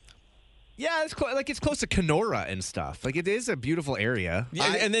 Winnipeg. Yeah, it's it's close to Kenora and stuff. Like, it is a beautiful area.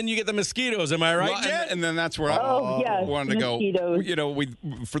 Yeah, and then you get the mosquitoes, am I right, Well, Jen? and then that's where I yes, wanted to go. mosquitoes. You know,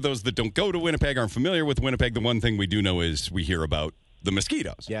 for those that don't go to Winnipeg, aren't familiar with Winnipeg, the one thing we do know is we hear about the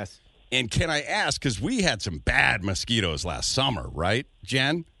mosquitoes. Yes. And can I ask, because we had some bad mosquitoes last summer, right,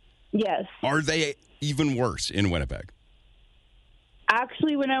 Jen? Yes. Are they even worse in Winnipeg?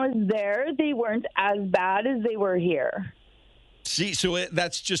 Actually, when I was there, they weren't as bad as they were here. See, so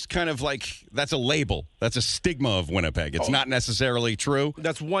that's just kind of like, that's a label. That's a stigma of Winnipeg. It's not necessarily true.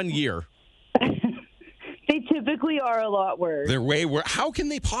 That's 1 year. They typically are a lot worse. They're way worse. How can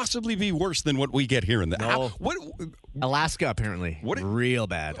they possibly be worse than what we get here in the? No. What? Alaska, apparently. Real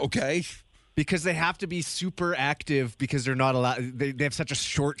bad. Okay. Because they have to be super active because they're not allowed. They have such a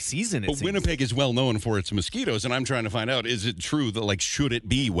short season. But Winnipeg is well known for its mosquitoes, and I'm trying to find out: is it true that, like, should it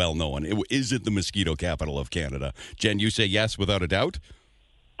be well known? Is it the mosquito capital of Canada? Jen, you say yes without a doubt.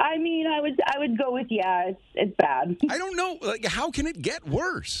 I mean, I would go with it's bad. I don't know. Like, how can it get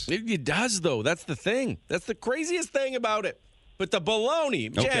worse? It does, though. That's the thing. That's the craziest thing about it. But the bologna,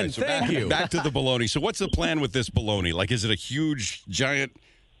 Jen, so thank you. Back to the bologna. So what's the plan with this bologna? Like, is it a huge, giant...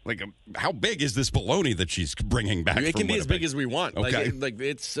 Like, how big is this bologna that she's bringing back? It can be Winnipeg? as big as we want. Okay.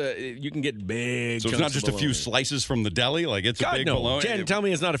 It's you can get big. So it's not just a few slices from the deli. Like, it's a big bologna. Jen, tell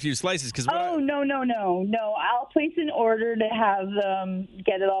me it's not a few slices because. No. I'll place an order to have them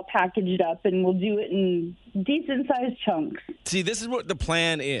get it all packaged up, and we'll do it in decent sized chunks. See, this is what the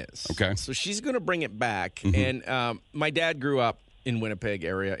plan is. Okay. So she's going to bring it back, and my dad grew up in Winnipeg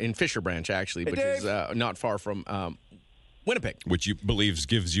area, in Fisher Branch actually, which is not far from. Winnipeg, which you believe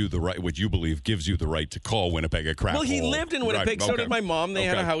gives you the right to call Winnipeg a crap hole. Well, he lived in Winnipeg. Right. So did my mom. They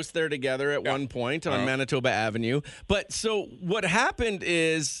had a house there together at one point on Manitoba Avenue. But so what happened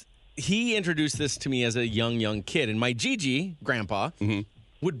is he introduced this to me as a young kid, and my Gigi, grandpa,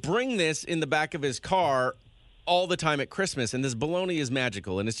 would bring this in the back of his car all the time at Christmas, and this bologna is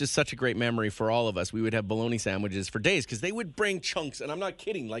magical, and it's just such a great memory for all of us. We would have bologna sandwiches for days because they would bring chunks, and I'm not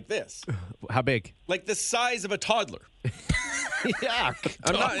kidding, like this. How big? Like the size of a toddler. Yeah,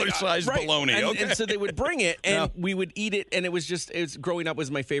 toddler-sized bologna. And so they would bring it, and we would eat it, and it was growing up was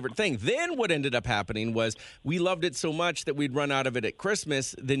my favorite thing. Then what ended up happening was we loved it so much that we'd run out of it at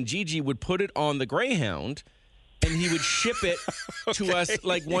Christmas. Then Gigi would put it on the Greyhound, and he would ship it to us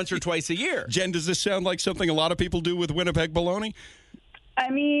like once or twice a year. Jen, does this sound like something a lot of people do with Winnipeg bologna? I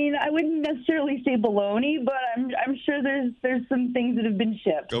mean, I wouldn't necessarily say bologna, but I'm sure there's some things that have been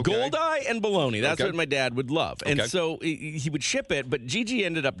shipped. Okay. Goldeye and bologna. That's what my dad would love. And so he would ship it, but Gigi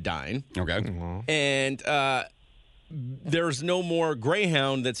ended up dying. Okay. And there's no more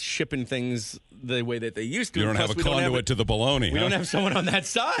Greyhound that's shipping things the way that they used to. You don't have a conduit to the bologna. We don't have someone on that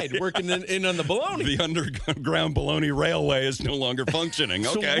side working in on the bologna. The underground bologna railway is no longer functioning.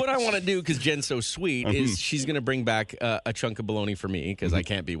 Okay. So what I want to do, because Jen's so sweet, is she's going to bring back a chunk of bologna for me because I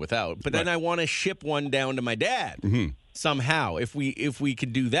can't be without. But then I want to ship one down to my dad somehow. If we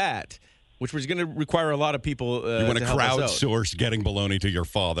could do that, which was going to require a lot of people. You want to crowdsource getting bologna to your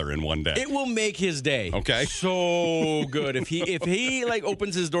father in one day. It will make his day. Okay. So good. If he like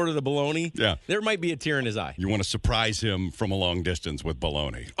opens his door to the bologna, there might be a tear in his eye. You want to surprise him from a long distance with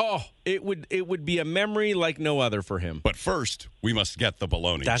bologna. Oh, it would be a memory like no other for him. But first, we must get the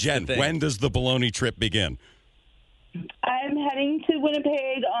bologna. That's Jen, the thing. when does the bologna trip begin? I'm heading to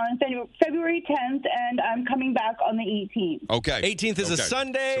Winnipeg on February 10th, and I'm coming back on the 18th. Okay. 18th is a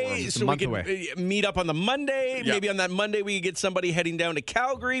Sunday, so we can meet up on the Monday. Yeah. Maybe on that Monday we get somebody heading down to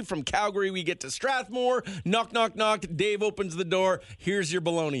Calgary. From Calgary we get to Strathmore. Knock, knock, knock. Dave opens the door. Here's your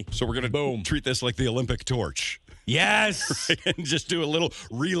bologna. So we're going to treat this like the Olympic torch. Yes. Right? And just do a little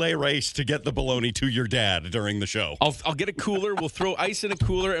relay race to get the bologna to your dad during the show. I'll get a cooler. We'll throw ice in a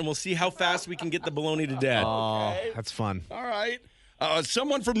cooler, and we'll see how fast we can get the bologna to dad. Oh, that's fun. All right.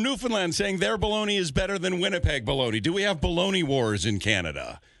 Someone from Newfoundland saying their bologna is better than Winnipeg bologna. Do we have bologna wars in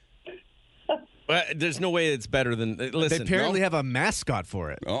Canada? There's no way it's better than... Listen, they apparently have a mascot for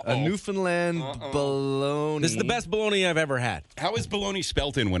it. A Newfoundland bologna. This is the best bologna I've ever had. How is bologna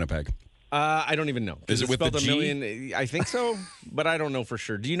spelt in Winnipeg? I don't even know. Is it with the G? Million? I think so, but I don't know for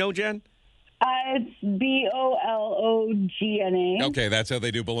sure. Do you know, Jen? It's BOLOGNA. Okay, that's how they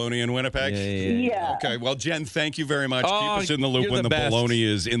do bologna in Winnipeg? Yeah. Okay, well, Jen, thank you very much. Keep us in the loop you're when the the best. bologna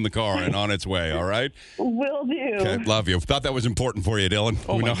is in the car and on its way, all right? Will do. Okay, love you. Thought that was important for you, Dylan.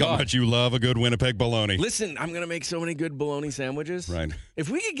 Oh, we my know how God. much you love a good Winnipeg bologna. Listen, I'm going to make so many good bologna sandwiches. Right. If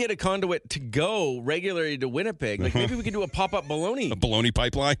we could get a conduit to go regularly to Winnipeg, like maybe we could do a pop-up bologna A bologna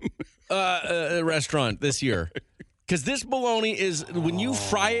pipeline? restaurant this year. Because this bologna is, when you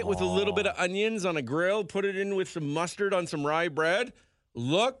fry it with a little bit of onions on a grill, put it in with some mustard on some rye bread,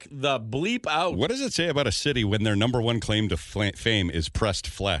 look the bleep out. What does it say about a city when their number one claim to fame is pressed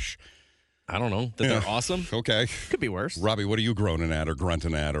flesh? I don't know. That they're awesome. Okay. Could be worse. Robbie, what are you groaning at or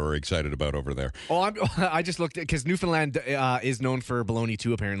grunting at or excited about over there? Oh, I just looked at, because Newfoundland is known for bologna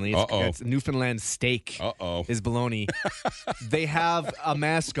too, apparently. It's Newfoundland steak is bologna. They have a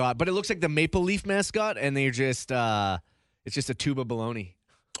mascot, but it looks like the Maple Leaf mascot, and they're just, it's just a tube of bologna.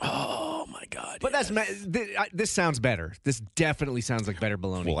 Oh, my God. God. But this sounds better. This definitely sounds like better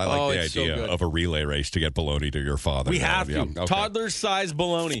bologna. Well, I like the it's so idea good. of a relay race to get bologna to your father. We have to. Yeah. Okay. Toddler-sized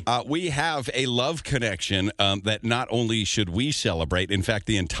bologna. We have a love connection that not only should we celebrate, in fact,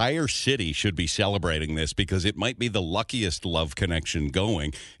 the entire city should be celebrating this because it might be the luckiest love connection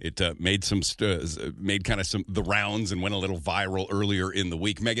going. It made the rounds and went a little viral earlier in the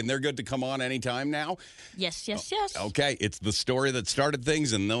week. Megan, they're good to come on anytime now? Yes. Okay, it's the story that started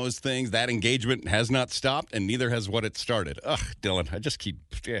things, and those things, that engagement has not stopped, and neither has what it started. Ugh, Dylan,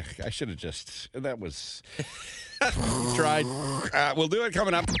 I should have that was... Tried. We'll do it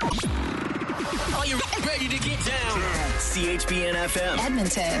coming up. Are you ready to get down? CHBN FM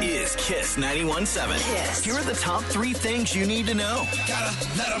Edmonton. is Kiss 91.7. Kiss. Here are the top 3 things you need to know. Gotta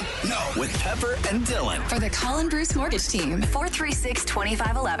let them know. With Pepper and Dylan. For the Colin Bruce Mortgage Team,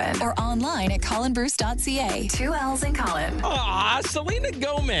 436-2511 or online at colinbruce.ca. 2 L's in Colin. Aw, Selena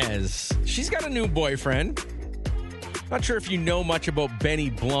Gomez. She's got a new boyfriend. Not sure if you know much about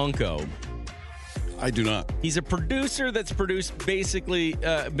Benny Blanco. I do not. He's a producer that's produced basically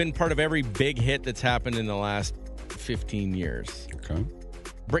been part of every big hit that's happened in the last 15 years. Okay.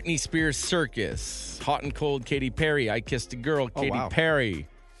 Britney Spears' Circus, Hot and Cold, Katy Perry, I Kissed a Girl, Katy Perry,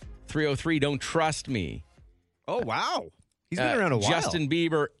 303, Don't Trust Me. Oh, wow. He's been around a while. Justin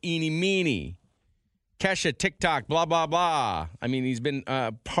Bieber, Eeny Meeny. Kesha, TikTok, blah, blah, blah. I mean, he's been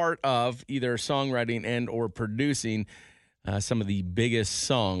part of either songwriting and or producing some of the biggest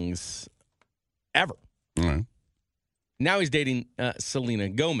songs ever. All right. Now he's dating Selena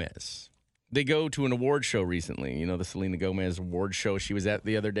Gomez. They go to an award show recently. You know, the Selena Gomez award show she was at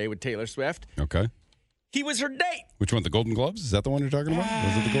the other day with Taylor Swift. Okay. He was her date. Which one? The Golden Globes? Is that the one you're talking about?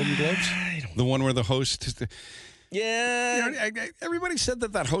 Was it the Golden Globes? The one where the host... Yeah. You know, everybody said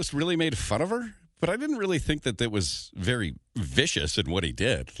that host really made fun of her, but I didn't really think that it was very vicious in what he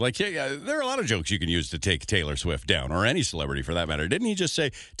did. Like, yeah, there are a lot of jokes you can use to take Taylor Swift down, or any celebrity for that matter. Didn't he just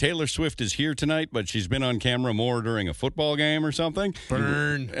say, Taylor Swift is here tonight, but she's been on camera more during a football game or something?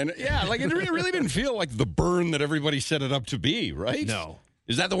 Burn. And yeah, like it really didn't feel like the burn that everybody set it up to be, right? No.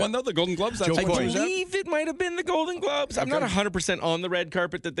 Is that the one, though? The Golden Globes? That's I what you said? believe it might have been the Golden Globes. I'm not 100% on the red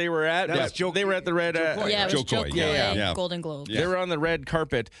carpet that they were at. They were at the red... Yeah, it was Joe Joe Coy. Yeah. Golden Globes. They were on the red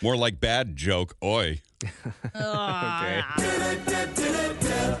carpet. More like bad joke. Oi. Okay.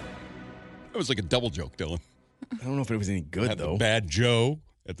 It was like a double joke, Dylan. I don't know if it was any good, Had though. the bad Joe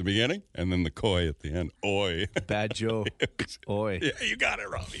at the beginning, and then the coy at the end. Oi. Bad Joe. Oi. Yeah, you got it,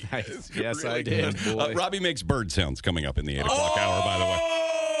 Robbie. Nice. Yes, Really I did. good. Robbie makes bird sounds coming up in the 8 o'clock hour, by the way.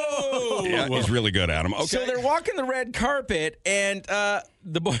 Oh! Yeah, he's really good at them. Okay. So they're walking the red carpet, and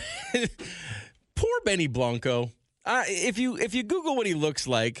the boy, poor Benny Blanco. If you Google what he looks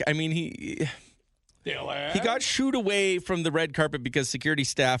like, I mean he got shooed away from the red carpet because security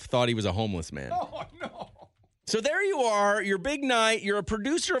staff thought he was a homeless man. Oh, no. So there you are, your big night. You're a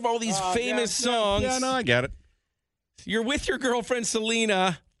producer of all these famous songs. Yeah, no, I get it. You're with your girlfriend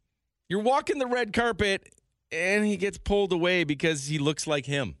Selena. You're walking the red carpet, and he gets pulled away because he looks like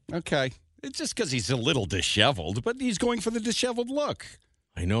him. Okay. It's just because he's a little disheveled, but he's going for the disheveled look.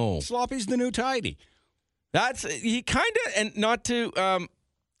 I know. Sloppy's the new tidy. He kind of, and not to,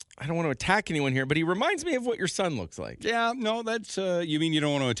 I don't want to attack anyone here, but he reminds me of what your son looks like. Yeah, no, that's, you mean you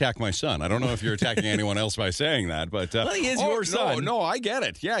don't want to attack my son. I don't know if you're attacking anyone else by saying that, but. Well, he is your son. No, I get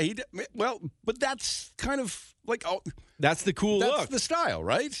it. Yeah, but that's kind of like, That's the cool that's look. the style,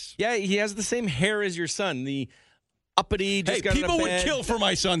 right? Yeah, he has the same hair as your son. The uppity, just Hey, got people in a would bed. kill for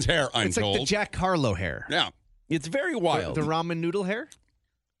my son's hair, I'm It's told. like the Jack Harlow hair. Yeah. It's very wild. The ramen noodle hair?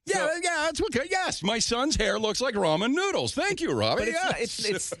 Yeah, that's what. Yes, my son's hair looks like ramen noodles. Thank you, Robbie. But it's,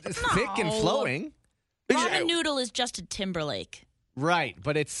 not, it's thick and No. flowing. Ramen noodle is Justin Timberlake. Right,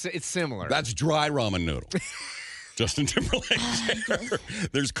 but it's similar. That's dry ramen noodle. Justin Timberlake's hair.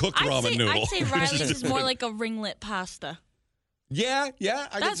 There's cooked ramen noodle. I'd say Riley's is more like a ringlet pasta. Yeah, I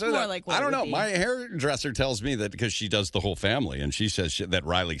can That's say more that. like what I it don't would know. be. My hairdresser tells me that because she does the whole family, and she says that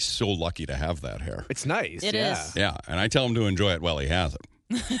Riley's so lucky to have that hair. It's nice. It yeah. is. Yeah, and I tell him to enjoy it while he has it.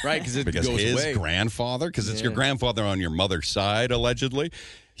 right, because Because goes his away. grandfather, because it's your grandfather on your mother's side, allegedly,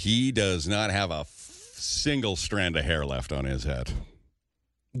 he does not have a single strand of hair left on his head.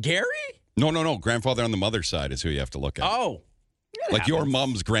 Gary? No. Grandfather on the mother's side is who you have to look at. Oh. Like your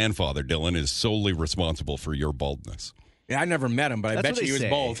mom's grandfather, Dylan, is solely responsible for your baldness. Yeah, I never met him, but I That's bet what you he they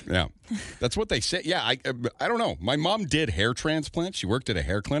was say. bald. Yeah, that's what they say. Yeah, I don't know. My mom did hair transplants. She worked at a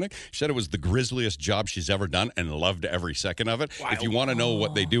hair clinic. She said it was the grisliest job she's ever done and loved every second of it. If you want to know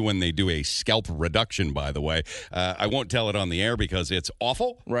what they do when they do a scalp reduction, by the way, I won't tell it on the air because it's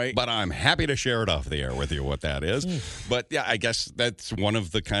awful. Right. But I'm happy to share it off the air with you what that is. But yeah, I guess that's one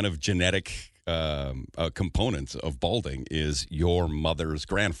of the kind of genetic components of balding is your mother's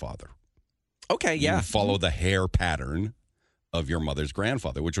grandfather. Okay, yeah. You follow the hair pattern of your mother's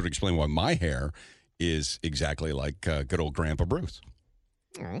grandfather, which would explain why my hair is exactly like good old Grandpa Bruce.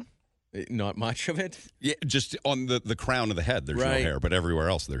 Oh. Not much of it? Yeah, just on the crown of the head, there's no hair, but everywhere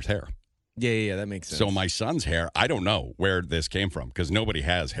else, there's hair. Yeah, that makes sense. So my son's hair, I don't know where this came from because nobody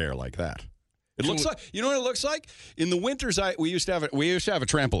has hair like that. It looks like, you know what it looks like? In the winters, we used to have a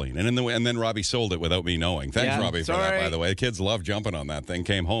trampoline, and then Robbie sold it without me knowing. Thanks, Robbie, for that. By the way, the kids love jumping on that thing.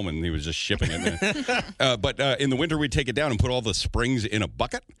 Came home and he was just shipping it. But in the winter, we'd take it down and put all the springs in a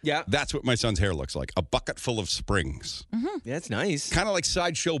bucket. Yeah, that's what my son's hair looks like. A bucket full of springs. Mm-hmm. Yeah, that's nice. Kind of like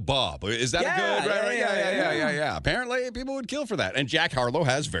Sideshow Bob. Is that a good? Right. Yeah. Apparently, people would kill for that. And Jack Harlow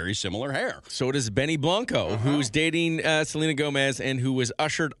has very similar hair. So does Benny Blanco, who's dating Selena Gomez and who was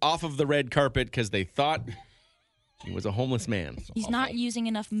ushered off of the red carpet because they thought he was a homeless man. He's not using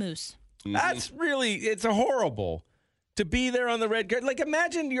enough mousse. That's really, it's horrible to be there on the red carpet. Like,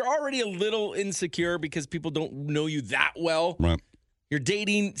 imagine you're already a little insecure because people don't know you that well. Right. You're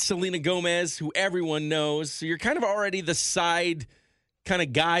dating Selena Gomez, who everyone knows. So you're kind of already the side kind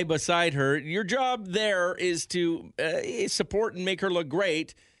of guy beside her. Your job there is to support and make her look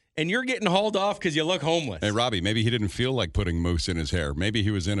great. And you're getting hauled off because you look homeless. Hey, Robbie, maybe he didn't feel like putting mousse in his hair. Maybe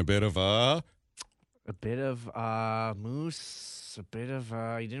he was in a bit of mousse, a bit of,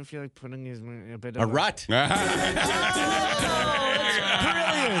 he didn't feel like putting a bit of a rut. Brilliant.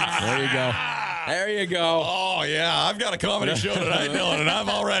 There you go. There you go. Oh, yeah. I've got a comedy show tonight, Dylan, and I've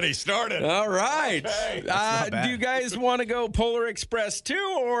already started. All right. Okay. Do you guys want to go Polar Express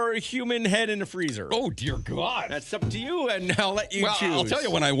 2 or human head in a freezer? Oh, dear God. That's up to you, and I'll let you choose. I'll tell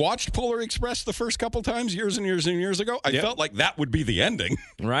you, when I watched Polar Express the first couple times years and years and years ago, I felt like that would be the ending.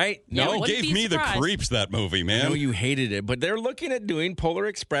 Right? No, it gave me the creeps, that movie, man. I know you hated it, but they're looking at doing Polar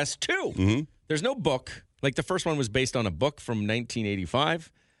Express 2. Mm-hmm. There's no book. Like, the first one was based on a book from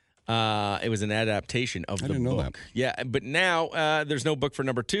 1985. It was an adaptation of the book. I didn't know that. Yeah, but now there's no book for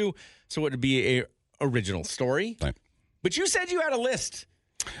number 2, so it would be a original story. Right. But you said you had a list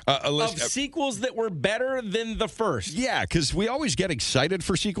of sequels that were better than the first. Yeah, because we always get excited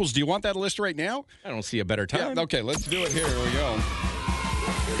for sequels. Do you want that list right now? I don't see a better time. Yeah, okay, let's do it here. Here we go.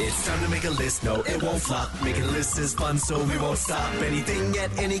 It's time to make a list. No, it won't flop. Making a list is fun, so we won't stop. Anything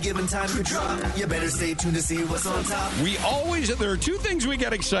at any given time could drop. You better stay tuned to see what's on top. There are two things we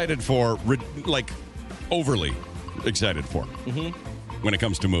get excited for, like overly excited for when it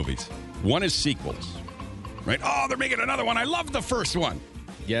comes to movies. One is sequels, right? Oh, they're making another one. I love the first one.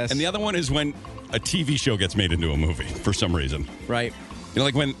 Yes. And the other one is when a TV show gets made into a movie for some reason. Right. You know,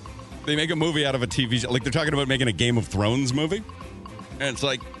 like when they make a movie out of a TV show, like they're talking about making a Game of Thrones movie. And it's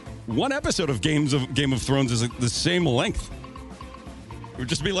like one episode of Game of Thrones is the same length. It would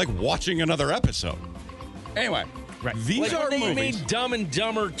just be like watching another episode. Anyway, these are when they movies. made Dumb and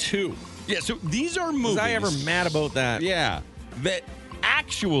Dumber 2. Yeah, so these are movies. Was I ever mad about that? Yeah, that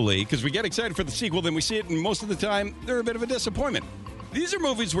actually, because we get excited for the sequel, then we see it, and most of the time they're a bit of a disappointment. These are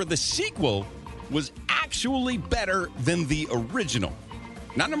movies where the sequel was actually better than the original.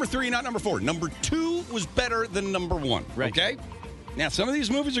 Not number 3, not number 4. Number 2 was better than number 1. Right. Okay. Now, some of these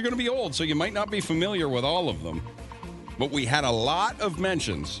movies are going to be old, so you might not be familiar with all of them. But we had a lot of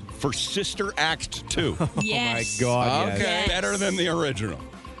mentions for Sister Act 2. Yes. Oh, my God. Okay. Yes. Better than the original.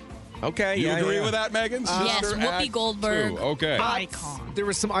 Okay. You agree with that, Megan? Yes, Sister Whoopi Act Goldberg. 2. Okay. Icon. There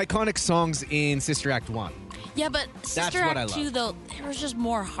were some iconic songs in Sister Act 1. Yeah, but Sister what I Act 2, though, there was just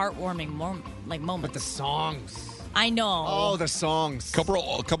more heartwarming, moments. But the songs. I know. Oh, the songs.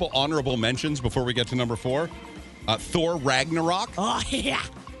 A couple honorable mentions before we get to number 4. Thor Ragnarok. Oh, yeah.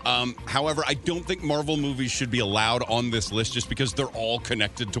 However, I don't think Marvel movies should be allowed on this list just because they're all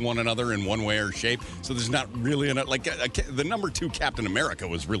connected to one another in one way or shape. So there's not really the number 2 Captain America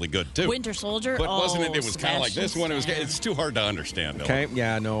was really good too. Winter Soldier. But wasn't it? It was kind of like this one. It's too hard to understand. Dylan. Okay.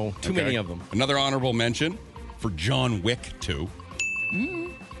 Yeah. No. Too many of them. Another honorable mention for John Wick 2.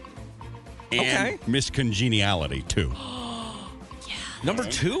 And Miss Congeniality 2. Yeah. Number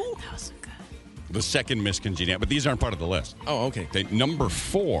 2? That was good. The second Miss Congeniality, but these aren't part of the list. Oh, okay. Number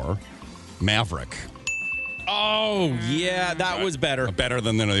 4, Maverick. Oh, yeah, that was better. Better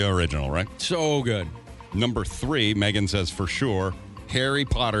than the original, right? So good. Number 3, Megan says for sure, Harry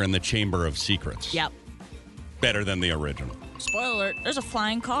Potter and the Chamber of Secrets. Yep. Better than the original. Spoiler alert, there's a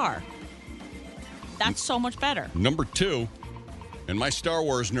flying car. That's so much better. Number 2, and my Star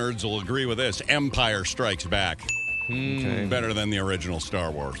Wars nerds will agree with this, Empire Strikes Back. Okay. Better than the original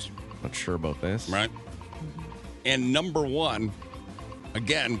Star Wars. Not sure about this. Right? And number 1,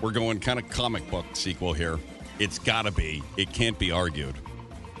 again, we're going kind of comic book sequel here. It's got to be, it can't be argued.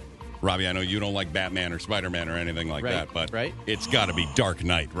 Robbie, I know you don't like Batman or Spider-Man or anything like Right, that, but right. it's got to be Dark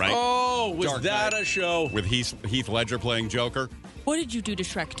Knight, right? Oh, was Dark that Knight a show? with Heath Ledger playing Joker? What did you do to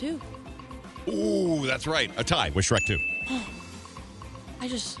Shrek 2? Ooh, that's right. A tie with Shrek 2. I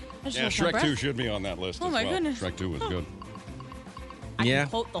just Yeah, lost my Shrek breath. 2 should be on that list Oh, as my well. goodness. Shrek 2 was good. I Yeah. can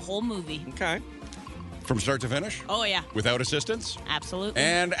quote the whole movie. Okay. From start to finish? Oh, yeah. Without assistance? Absolutely.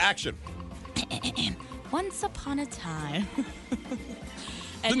 And action. Once upon a time.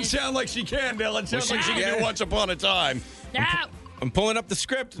 And Doesn't sound like she can, Dylan. Sounds like she can do Once Upon a Time. No! I'm pulling up the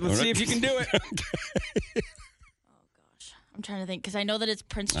script. Let's see if you can do it. I'm trying to think, because I know that it's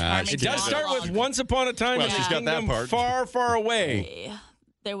Prince Charming. It does start with Once Upon a Time Well, in she's a got that kingdom part. far, far away.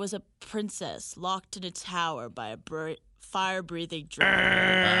 There was a princess locked in a tower by a fire-breathing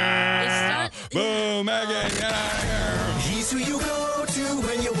dragon. It starts... Boom, Megan, get out of here. He's who you go to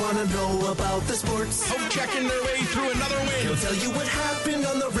when you want to know about the sports. Oh, checking their way through another He'll win. tell you what happened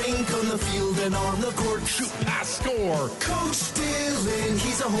on the rink, on the field, and on the court. Shoot, pass, score. Coach Dillon,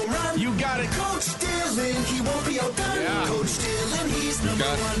 he's a home run. You got it. Coach Dillon, he won't be outdone. Yeah. Coach Dillon, he's number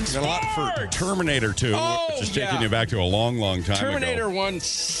one. Got a lot for Terminator 2, Oh, which is taking yeah. you back to a long, long time Terminator ago. 1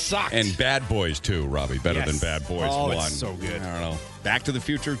 sucked. And Bad Boys 2, Robbie. Better Yes. than Bad Boys Oh, 1. it's so good. I don't know. Back to the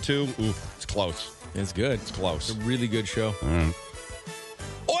Future 2, ooh, it's close. It's good. It's close. It's a really good show.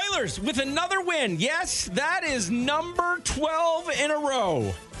 Oilers with another win. Yes, that is number 12 in a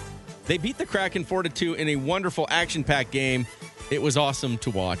row. They beat the Kraken 4-2 in a wonderful action-packed game. It was awesome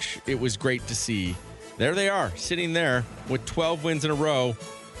to watch. It was great to see. There they are, sitting there with 12 wins in a row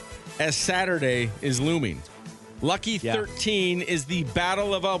as Saturday is looming. Lucky 13 is the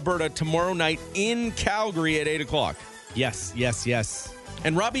Battle of Alberta tomorrow night in Calgary at 8 o'clock. Yes, yes, yes.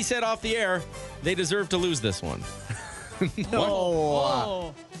 And Robbie said off the air, they deserve to lose this one.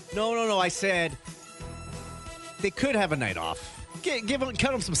 Oh. No. I said they could have a night off. Cut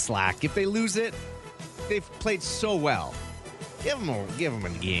them some slack. If they lose it, they've played so well. Give them a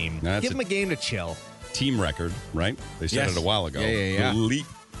game. That's Give them a game to chill. Team record, right? They said Yes. it a while ago. Yeah. The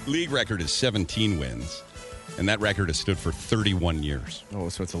league record is 17 wins, and that record has stood for 31 years. Oh,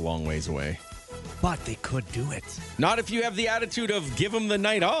 so it's a long ways away. But they could do it. Not if you have the attitude of give them the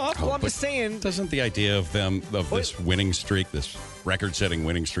night off. Well, I'm just saying. Doesn't the idea of this winning streak, this record-setting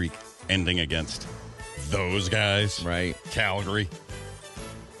winning streak, ending against those guys, Right. Calgary?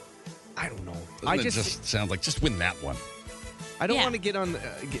 I don't know. Doesn't it just sounds like just win that one. I don't Yeah. want to get on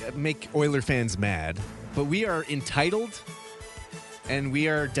make Oiler fans mad, but we are entitled and we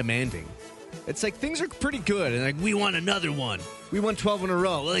are demanding. It's like things are pretty good, and like we won another one. We won 12 in a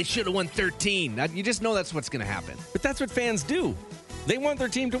row. Well, they should have won 13. You just know that's what's going to happen. But that's what fans do. They want their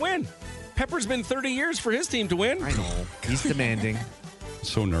team to win. Pepper's been 30 years for his team to win. I know. He's demanding.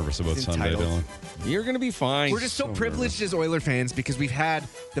 So nervous about He's Sunday, entitled. Dylan. You're going to be fine. We're just so privileged as Oiler fans because we've had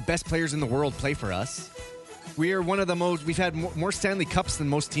the best players in the world play for us. We are one of the most. We've had more Stanley Cups than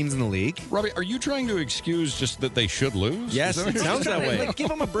most teams in the league. Robbie, are you trying to excuse just that they should lose? Yes, Is that it what sounds you're that saying? way. Like, give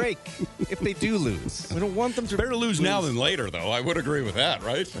them a break if they do lose. We don't want them to. Better to lose now than later, though. I would agree with that,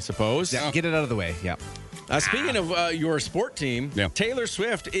 right? I suppose. Yeah, get it out of the way. Yeah. Speaking of your sport team, Yeah. Taylor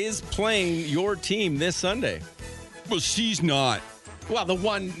Swift is playing your team this Sunday. Well, she's not. Well, the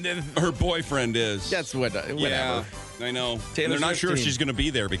one. Her boyfriend is. That's what. Whatever. Yeah, I know. Taylor They're not Swift's sure if team. she's going to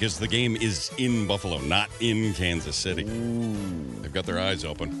be there because the game is in Buffalo, not in Kansas City. They've got their eyes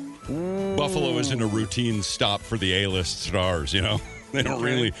open. Buffalo isn't a routine stop for the A-list stars, you know? They don't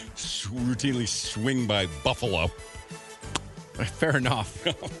really routinely swing by Buffalo. Fair enough.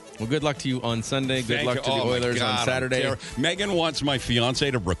 Well, good luck to you on Sunday. Good Thank luck you. to the Oh, my Oilers God, on I'm Saturday. terrible. Megan wants my fiance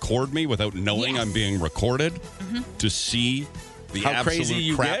to record me without knowing Yes. I'm being recorded to see the How absolute crazy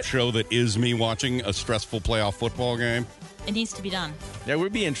you crap get? show that is me watching a stressful playoff football game. It needs to be done. Yeah,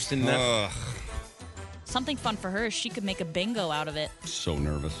 we'd be interested in that. Ugh, Something fun for her is she could make a bingo out of it. so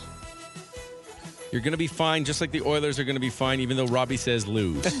nervous. You're going to be fine, just like the Oilers are going to be fine, even though Robbie says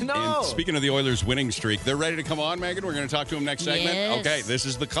lose. No. And speaking of the Oilers' winning streak, they're ready to come on, Megan. We're going to talk to them next segment. Yes. Okay, this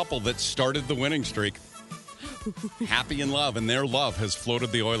is the couple that started the winning streak. Happy in love, and their love has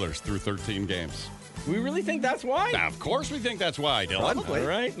floated the Oilers through 13 games. We really think that's why? Now, of course we think that's why, Dylan. All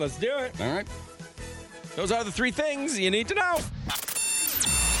right, let's do it. All right. Those are the three things you need to know.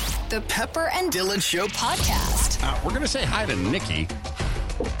 The Pepper and Dylan Show podcast. We're going to say hi to Nikki.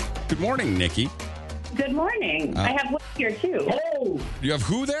 Good morning, Nikki. Good morning. I have Will here too. You have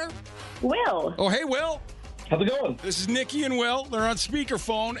who there? Will. Oh, hey, Will. How's it going? This is Nikki and Will. They're on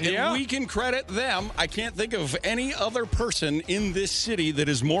speakerphone, and we can credit them. I can't think of any other person in this city that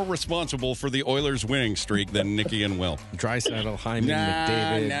is more responsible for the Oilers' winning streak than Nikki and Will. Draisaitl, Hyman,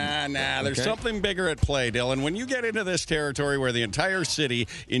 McDavid. Nah. There's something bigger at play, Dylan. When you get into this territory where the entire city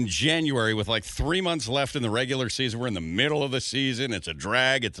in January, with like 3 months left in the regular season, we're in the middle of the season, it's a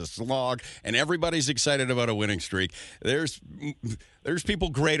drag, it's a slog, and everybody's excited about a winning streak. There's people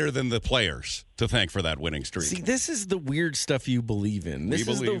greater than the players to thank for that winning streak. See, this is the weird stuff you believe in. This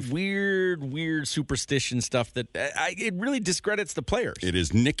is the weird superstition stuff that it really discredits the players. It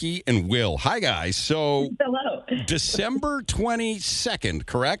is Nikki and Will. Hi, guys. So, Hello. December 22nd,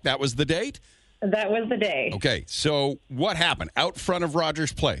 correct? That was the date? That was the day. Okay, so what happened out front of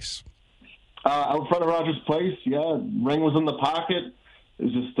Rogers Place? Out front of Rogers Place, ring was in the pocket. It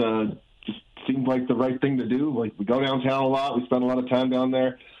was just seemed like the right thing to do. Like, we go downtown a lot. We spend a lot of time down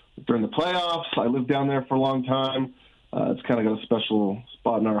there during the playoffs. I lived down there for a long time. It's kind of got a special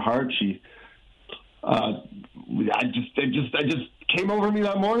spot in our heart. It just came over me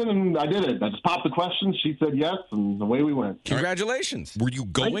that morning, and I did it. I just popped the question. She said yes, and away we went. Congratulations. Were you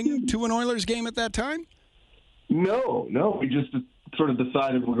going to an Oilers game at that time? No. We just sort of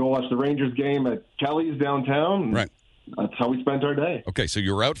decided we're going to watch the Rangers game at Kelly's downtown. Right. That's how we spent our day. Okay, so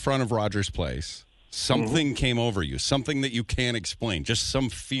you're out front of Rogers Place. Something came over you, something that you can't explain, just some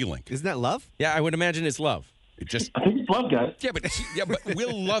feeling. Isn't that love? Yeah, I would imagine it's love. It just I think it's love, guys. Yeah, but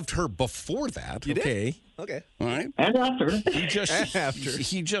Will loved her before that. You did? Okay. Okay. All right. And after.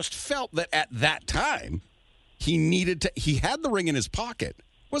 He just felt that at that time he had the ring in his pocket.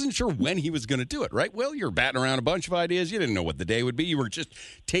 Wasn't sure when he was going to do it, right? Will, you're batting around a bunch of ideas. You didn't know what the day would be. You were just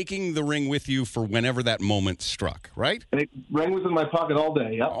taking the ring with you for whenever that moment struck, right? The ring was in my pocket all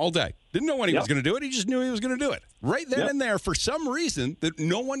day, yep. All day. Didn't know when he was going to do it. He just knew he was going to do it. Right then and there, for some reason that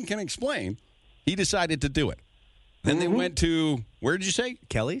no one can explain, he decided to do it. Then they went to, where did you say?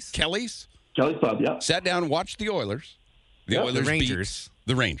 Kelly's Pub, yeah. Sat down, watched the Oilers. The Oilers the Rangers. beat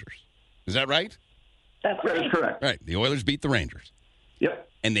the Rangers. Is that right? That's That is correct. Right. The Oilers beat the Rangers. Yep.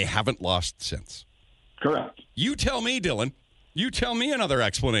 And they haven't lost since. Correct. You tell me, Dylan. You tell me another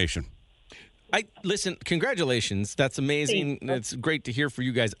explanation. Listen, congratulations. That's amazing. It's great to hear for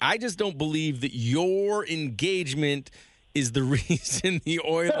you guys. I just don't believe that your engagement is the reason the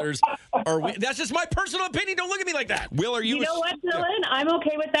Oilers are winning. That's just my personal opinion. Don't look at me like that. Will, are you? You know what, Dylan? I'm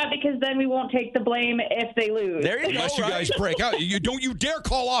okay with that because then we won't take the blame if they lose. There you go. Unless you guys break out. You dare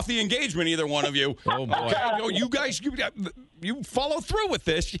call off the engagement, either one of you. Oh, boy. Okay, you guys, you follow through with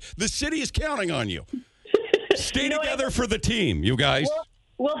this. The city is counting on you. Stay together for the team, you guys.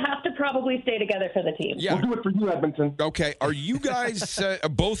 We'll have to probably stay together for the team. Yeah. We'll do it for you, Edmonton. Okay. Are you guys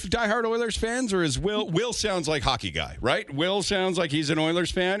both diehard Oilers fans, or is Will sounds like hockey guy, right? Will sounds like he's an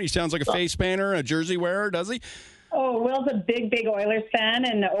Oilers fan. He sounds like a face painter, a jersey wearer, does he? Oh, Will's a big Oilers fan,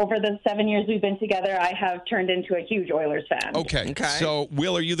 and over the 7 years we've been together, I have turned into a huge Oilers fan. Okay. So,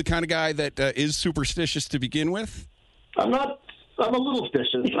 Will, are you the kind of guy that is superstitious to begin with? I'm a little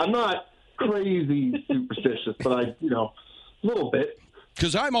stitious. I'm not crazy superstitious, but a little bit.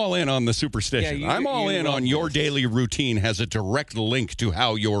 Because I'm all in on the superstition. Yeah, I'm all in on your daily routine has a direct link to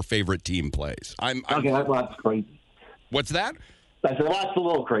how your favorite team plays. Okay, that's crazy. What's that? I said, that's a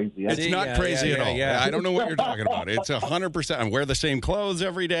little crazy. It's not crazy at all. I don't know what you're talking about. It's 100%. I wear the same clothes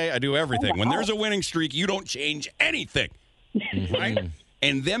every day. I do everything. When there's a winning streak, you don't change anything, right?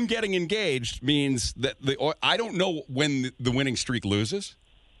 And them getting engaged means that I don't know when the winning streak loses.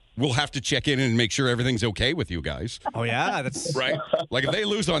 We'll have to check in and make sure everything's okay with you guys. Oh, yeah. That's right. Like if they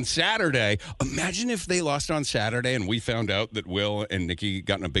lose on Saturday, imagine if they lost on Saturday and we found out that Will and Nikki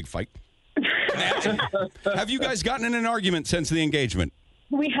got in a big fight. Imagine. Have you guys gotten in an argument since the engagement?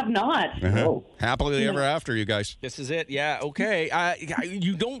 We have not. Oh. Happily ever after, you guys. This is it. Yeah, okay.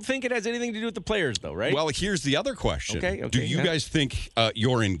 You don't think it has anything to do with the players, though, right? Well, here's the other question. Okay, do you guys think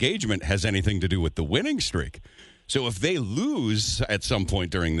your engagement has anything to do with the winning streak? So if they lose at some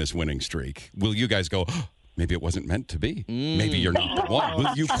point during this winning streak, will you guys go, oh, maybe it wasn't meant to be? Maybe you're not the one.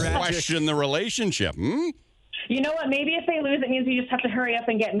 Will you question the relationship? You know what? Maybe if they lose, it means you just have to hurry up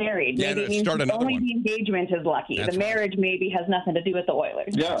and get married. Yeah, maybe it means start another only one. the engagement is lucky. That's the marriage maybe has nothing to do with the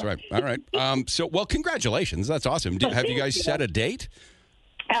Oilers. Yeah. That's right. All right. Well, congratulations. That's awesome. Have you guys set a date?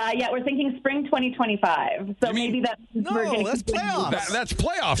 Yeah, we're thinking spring 2025. So maybe that's we're getting that's playoffs. That's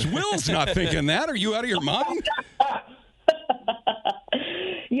playoffs. Will's not thinking that. Are you out of your mind?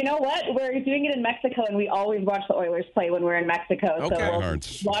 You know what? We're doing it in Mexico, and we always watch the Oilers play when we're in Mexico. Okay. So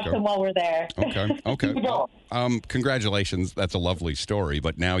we'll watch them while we're there. Okay. Well, congratulations. That's a lovely story.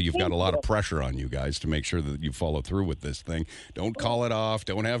 But now you've got a lot of pressure on you guys to make sure that you follow through with this thing. Don't call it off.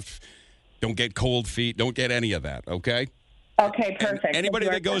 Don't have Don't get cold feet. Don't get any of that, okay? Okay, perfect. And anybody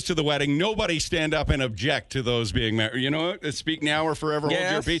that goes to the wedding, nobody stand up and object to those being married. You know what? Speak now or forever hold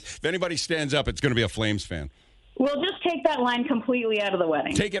your peace. If anybody stands up, it's going to be a Flames fan. We'll just take that line completely out of the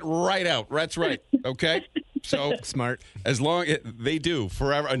wedding. Take it right out. That's right. Okay? So smart. As long they do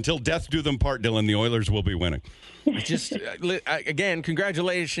forever until death do them part, Dylan, the Oilers will be winning. Just again,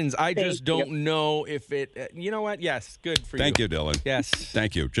 congratulations. I just don't know if it. You know what? Yes, good for you. Thank you, Dylan. Yes,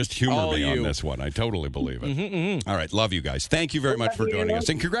 thank you. Just humor me on this one. I totally believe it. All right, love you guys. Thank you very much for joining us,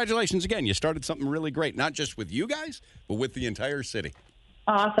 and congratulations again. You started something really great, not just with you guys, but with the entire city.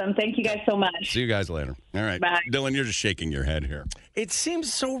 Awesome. Thank you guys so much. See you guys later. All right. Bye. Dylan, you're just shaking your head here. it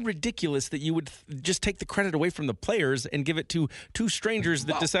seems so ridiculous that you would just take the credit away from the players and give it to two strangers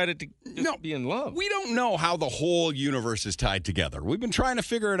that decided to be in love. We don't know how the whole universe is tied together. We've been trying to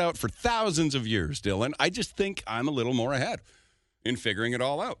figure it out for thousands of years, Dylan. I just think I'm a little more ahead in figuring it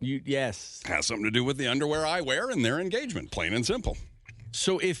all out. Yes. Has something to do with the underwear I wear and their engagement, plain and simple.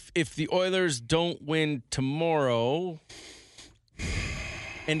 So if the Oilers don't win tomorrow,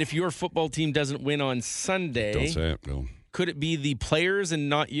 and if your football team doesn't win on Sunday... Don't say it, Bill. Could it be the players and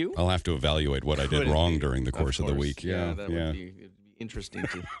not you? I'll have to evaluate what I did wrong during the course of the week. Yeah, that would be interesting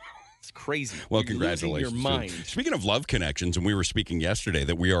to... It's crazy. Well, You're congratulations. losing your mind. Speaking of love connections, and we were speaking yesterday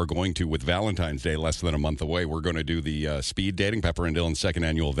that we are going to, with Valentine's Day less than a month away, we're going to do the speed dating, Pepper and Dylan's second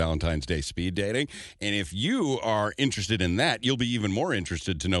annual Valentine's Day speed dating. And if you are interested in that, you'll be even more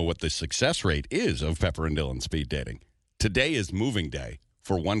interested to know what the success rate is of Pepper and Dylan speed dating. Today is moving day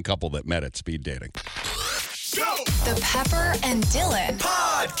for one couple that met at speed dating. The Pepper and Dylan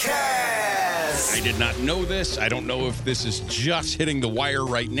Podcast. I did not know this. I don't know if this is just hitting the wire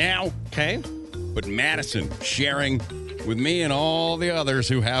right now. Okay. But Madison sharing with me and all the others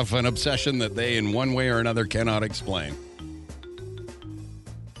who have an obsession that they in one way or another cannot explain.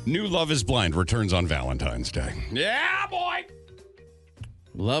 New Love is Blind returns on Valentine's Day. Yeah, boy.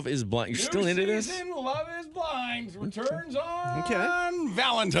 Love is Blind. You're still into this? Love is Blind returns on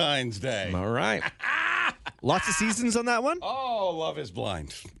Valentine's Day. All right. Lots of seasons on that one? Oh, Love is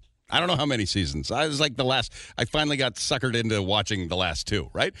Blind. I don't know how many seasons. I was like I finally got suckered into watching the last two,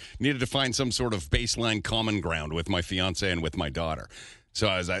 right? Needed to find some sort of baseline common ground with my fiance and with my daughter. So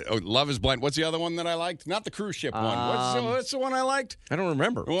I was like, Love is Blind. What's the other one that I liked? Not the cruise ship one. What's the one I liked? I don't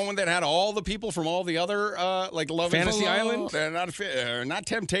remember. The one that had all the people from all the other, like Love Fantasy Island? Not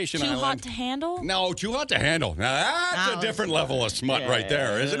Temptation Island. Too Hot to Handle? No, Too Hot to Handle. Now, that's a different level of smut right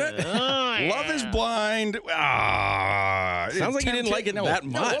there, isn't it? Love is Blind. Sounds like you didn't like it that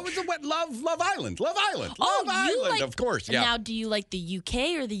much. No, what was it? Love Island. Love Island. Love Island, of course. Yeah. Now, do you like the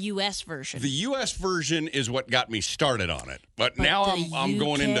UK or the US version? The U.S. version is what got me started on it. But now I'm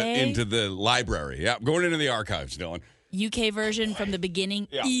going into the library. Yeah, I'm going into the archives, Dylan. UK version from the beginning,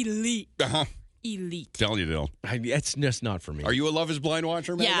 elite. Uh-huh. Elite. Telling you, Dylan. It's just not for me. Are you a Love is Blind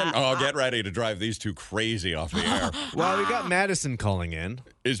watcher, Megan? Yeah. Oh, get ready to drive these two crazy off the air. Well, we got Madison calling in.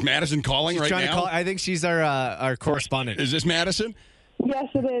 Is Madison calling She's right trying now? to call. I think she's our correspondent. Is this Madison? Yes,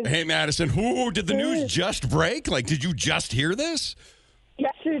 it is. Hey, Madison. Did the news just break? Like, did you just hear this?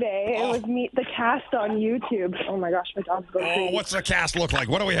 Yesterday, it was the cast on YouTube. Oh my gosh, my dog's going crazy. What's the cast look like?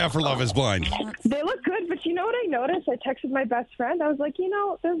 What do we have for Love is Blind? They look good, but you know what I noticed? I texted my best friend. I was like,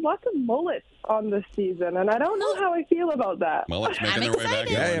 there's lots of mullets on this season, and I don't know how I feel about that. Mullets making their way back.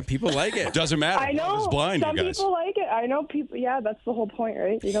 Yeah, people like it. Doesn't matter. I know. Love is Blind, some you guys. people like it. I know people. Yeah, that's the whole point,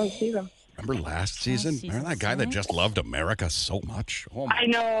 right? You don't see them. Remember last season? Remember that guy that just loved America so much? Oh my. I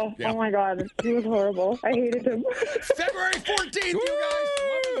know. Yeah. Oh my God, he was horrible. I hated him. February 14th, you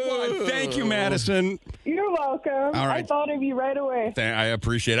guys. Love is Blind. Thank you, Madison. You're welcome. All right. I thought of you right away. I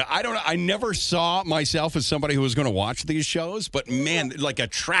appreciate it. I never saw myself as somebody who was going to watch these shows, but man, like a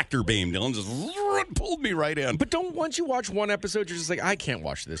tractor beam, Dylan just pulled me right in. But once you watch one episode, you're just like, I can't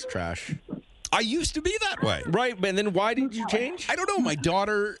watch this trash. I used to be that way. Right, and then why did you change? I don't know. My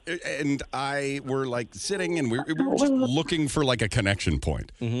daughter and I were like sitting and we were just looking for like a connection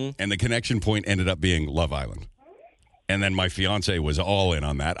point. Mm-hmm. And the connection point ended up being Love Island. And then my fiance was all in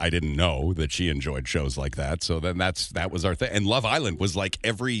on that. I didn't know that she enjoyed shows like that. So then that was our thing. And Love Island was like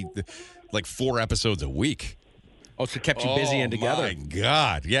 4 episodes a week. Oh, so it kept you busy and together. Oh, my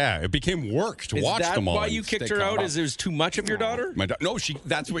God. Yeah. It became work to watch them all. Is that why you kicked her out? Is there's too much of your daughter? No,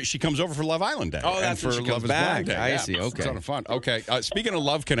 that's what she comes over for Love Island Day. Oh, that's and for for she comes Love back. Is Blind Day. I see. Okay. It's a ton of fun. Okay. Speaking of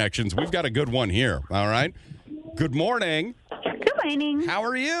love connections, we've got a good one here. All right. Good morning. Good morning. How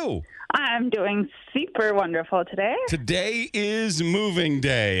are you? I'm doing super wonderful today. Today is moving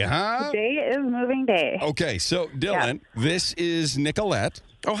day, huh? Today is moving day. Okay. So, Dylan, this is Nicolette.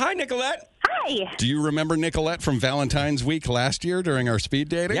 Oh, hi, Nicolette. Hi. Do you remember Nicolette from Valentine's Week last year during our speed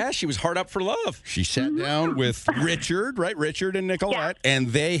dating? Yeah, she was hard up for love. She sat down with Richard, right? Richard and Nicolette, and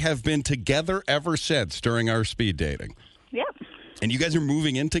they have been together ever since during our speed dating. Yep. And you guys are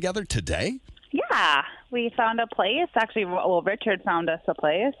moving in together today? Yeah, we found a place. Actually, well, Richard found us a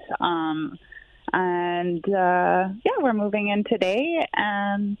place. We're moving in today,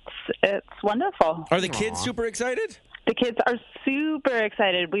 and it's wonderful. Are the kids super excited? The kids are super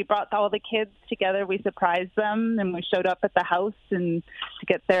excited. We brought all the kids together. We surprised them, and we showed up at the house and to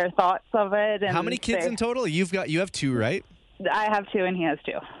get their thoughts of it. And how many kids in total? You have 2, right? I have 2, and he has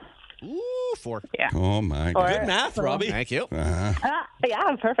 2. Ooh, 4. Yeah. Oh, my Or- God. Good math, Robbie. Thank you.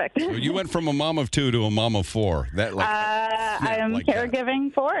 Yeah, perfect. So you went from a mom of 2 to a mom of 4. That I'm like that.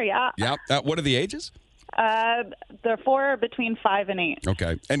 caregiving for, yeah. Yeah. What are the ages? They're 4 between 5 and 8.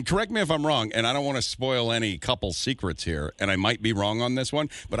 Okay. And correct me if I'm wrong, and I don't want to spoil any couple secrets here, and I might be wrong on this one,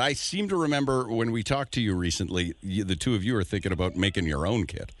 but I seem to remember when we talked to you recently, the two of you are thinking about making your own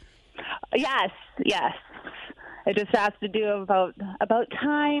kid. Yes. It just has to do about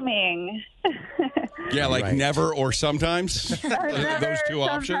timing. Yeah, like never or sometimes? Those two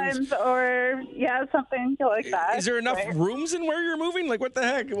options? Sometimes, or, something like that. Is there enough rooms in where you're moving? Like, what the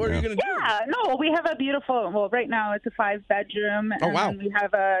heck? What are you going to do? Yeah, no, we have a beautiful, well, right now it's a 5-bedroom. Oh, wow. And we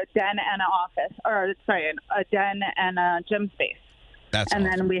have a den and a den and a gym space. That's and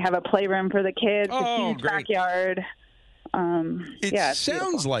awesome. then we have a playroom for the kids, a huge great. backyard. It it's sounds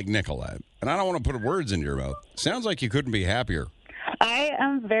beautiful. like Nicolette, and I don't want to put words into your mouth. Sounds like you couldn't be happier. I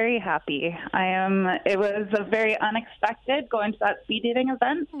am very happy. It was a very unexpected going to that speed dating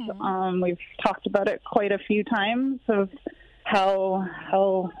event. We've talked about it quite a few times of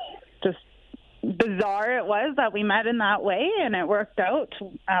how just bizarre it was that we met in that way, and it worked out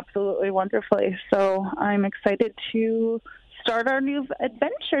absolutely wonderfully. So I'm excited to start our new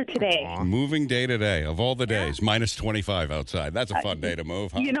adventure today. Moving day to day of all the days, minus 25 outside. That's a fun day to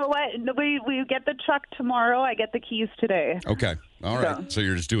move, huh? You know what? We get the truck tomorrow. I get the keys today. Okay. All right. So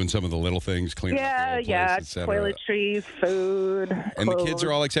you're just doing some of the little things, cleaning up the old place, et cetera. Toiletries, food, And the clothes. kids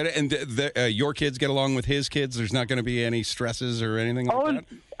are all excited. And your kids get along with his kids? There's not going to be any stresses or anything like that?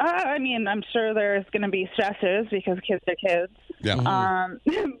 I mean, I'm sure there's going to be stresses because kids are kids. Yeah.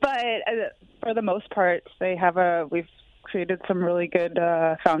 But for the most part, we've created some really good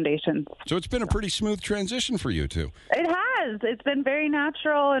foundations. So it's been a pretty smooth transition for you two. It has. It's been very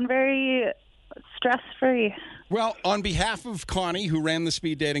natural and very stress-free. Well, on behalf of Connie, who ran the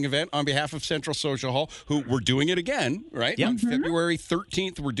speed dating event, on behalf of Central Social Hall, who we're doing it again, right? Yep. On February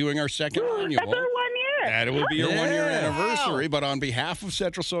 13th, we're doing our second annual. That's our 1 year. And it will be your 1 year anniversary. But on behalf of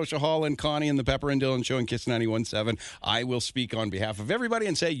Central Social Hall and Connie and the Pepper and Dylan Show and Kiss 91.7, I will speak on behalf of everybody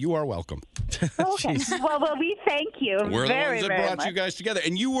and say you are welcome. Okay. well, we thank you We're very, the ones that very brought much. you guys together.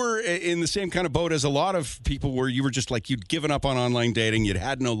 And you were in the same kind of boat as a lot of people where you were just like, you'd given up on online dating. You'd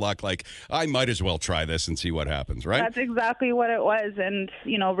had no luck. Like, I might as well try this and see what happens, right? That's exactly what it was. And,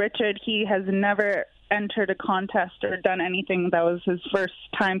 Richard, he has never entered a contest or done anything. That was his first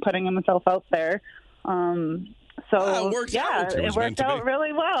time putting himself out there. It worked out. It worked out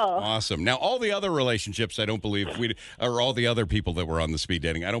really well. Awesome. Now, all the other relationships, I don't believe or all the other people that were on the speed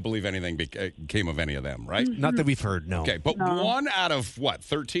dating, I don't believe anything came of any of them, right? Not that we've heard, no. Okay, but 1 out of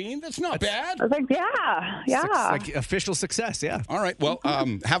 13? That's not bad. I was like, yeah. Like official success, yeah. All right. Well,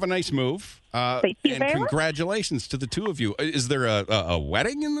 have a nice move. Thank you and very much. congratulations to the two of you. Is there a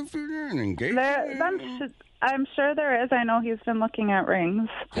wedding in the future? An engagement? I'm sure there is. I know he's been looking at rings.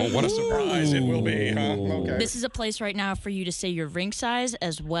 Oh, what a surprise it will be, huh? Okay. This is a place right now for you to say your ring size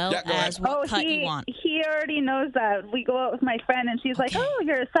as well Yeah, go ahead. as what cut you want. He already knows that. We go out with my friend, and she's like, "Oh,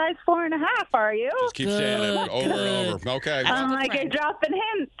 you're a size 4.5, are you?" Just keep saying it over and over. Okay. I'm like, "You're dropping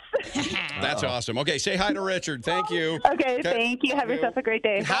hints." That's awesome. Okay, say hi to Richard. Thank you. Okay, thank you. Have yourself a great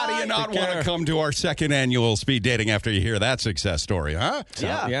day. How do you not Take want to care. come to our second annual speed dating after you hear that success story, huh?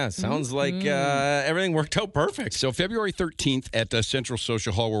 Yeah, sounds like everything worked out perfect. So February 13th at Central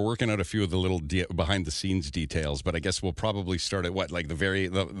Social Hall, we're working out a few of the little behind-the-scenes details, but I guess we'll probably start at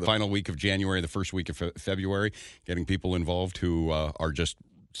the final week of January, the first week of February, getting people involved who are just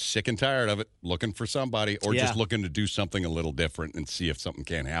sick and tired of it, looking for somebody, or just looking to do something a little different and see if something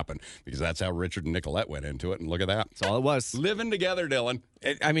can happen, because that's how Richard and Nicolette went into it, and look at that. That's all it was. Living together, Dylan.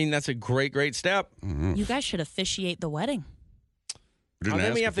 I mean, that's a great step. You guys should officiate the wedding. Didn't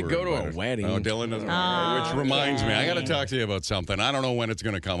Then we ask have if to go to a invited. wedding. Oh, Dylan doesn't. Which reminds me, I got to talk to you about something. I don't know when it's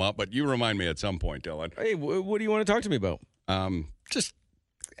going to come up, but you remind me at some point, Dylan. Hey, what do you want to talk to me about? Just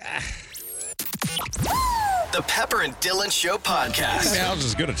The Pepper and Dylan Show podcast. now's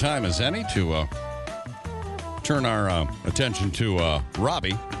as good a time as any to turn our attention to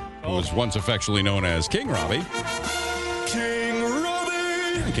Robbie. who was once affectionately known as King Robbie. King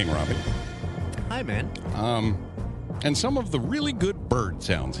Robbie! King Robbie. Hi, man. And some of the really good bird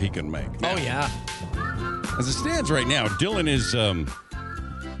sounds he can make. Oh, yeah. As it stands right now, Dylan is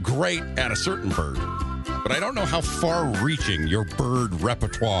great at a certain bird, but I don't know how far-reaching your bird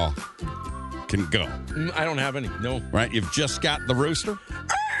repertoire can go. I don't have any. No. Right? You've just got the rooster.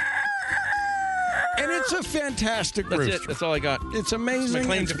 And it's a fantastic rooster. That's it. That's all I got. It's amazing.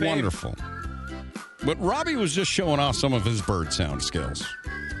 It's wonderful. But Robbie was just showing off some of his bird sound skills.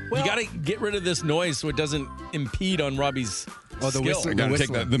 Well, you got to get rid of this noise so it doesn't impede on Robbie's skill. You got to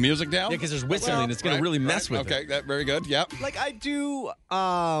take the music down? Yeah, because there's whistling. It's going to really mess with it. Okay, that very good. Yep. Like I do,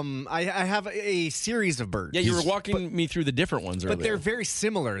 I have a series of birds. Yeah, you were walking me through the different ones earlier. But they're very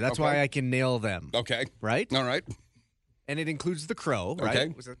similar. That's why I can nail them. Okay. Right? All right. And it includes the crow, right?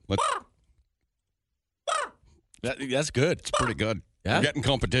 Okay. That's good. It's pretty good. Yeah? You're getting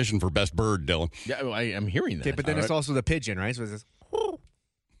competition for best bird, Dylan. Yeah, I'm hearing that. Okay, but then it's also the pigeon, right? So it's this.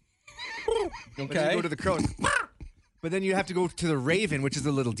 Okay. But you go to the crow. But then you have to go to the raven, which is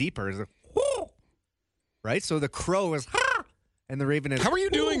a little deeper. It's right? So the crow is and the raven is. How are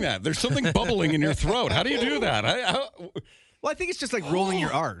you doing that? There's something bubbling in your throat. How do you do that? Well, I think it's just like rolling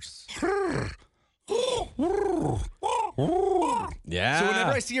your R's. Yeah. So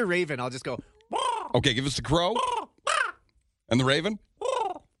whenever I see a raven, I'll just go. Okay, give us the crow. And the raven.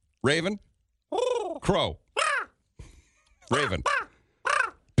 Raven. Crow. Raven.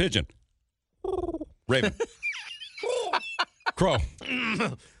 Pigeon. Raven. Crow.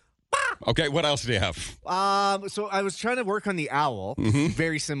 Okay, what else do you have? So I was trying to work on the owl.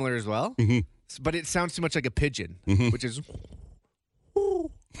 Very similar as well. But it sounds too much like a pigeon, which is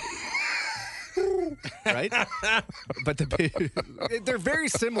right? But they're very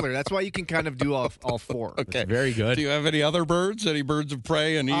similar. That's why you can kind of do all four. Okay. That's very good. Do you have any other birds? Any birds of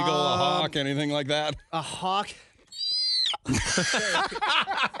prey? An eagle, a hawk, anything like that? A hawk.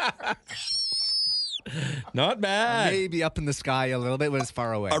 Not bad. Maybe up in the sky a little bit, but it's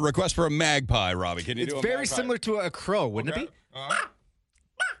far away. A request for a magpie, Robbie. Can you do a very magpie? similar to a crow, wouldn't it be?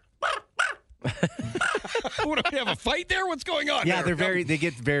 What, do we have a fight there? What's going on? Yeah, there? they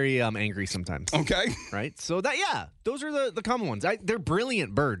get very angry sometimes. Okay. Right? So those are the common ones. They're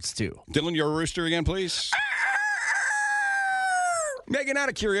brilliant birds too. Dylan, your rooster again, please. Megan, out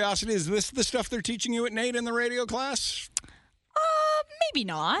of curiosity, is this the stuff they're teaching you at Nate in the radio class? Maybe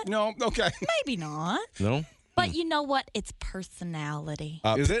not. No? Okay. Maybe not. No? But you know what? It's personality.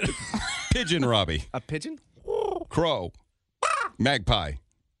 Is it? Pigeon, Robbie. A pigeon? Crow. Magpie.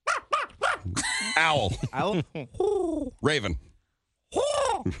 Owl. Owl? Raven.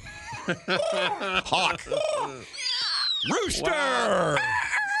 Hawk. Rooster.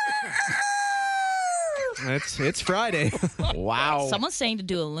 It's Friday. Wow. Someone's saying to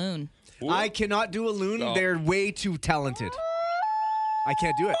do a loon. I cannot do a loon. No. They're way too talented. I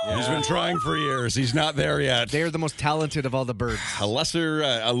can't do it. He's been trying for years. He's not there yet. They're the most talented of all the birds. A lesser,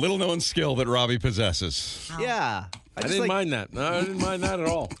 a little-known skill that Robbie possesses. Yeah. I didn't mind that. No, I didn't mind that at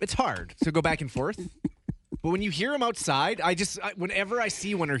all. It's hard to go back and forth. But when you hear them outside, whenever I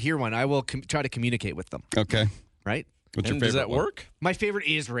see one or hear one, I will try to communicate with them. Okay. Right? What's your And favorite does that one? work? My favorite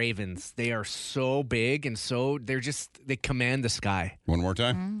is ravens. They are so big and they command the sky. One more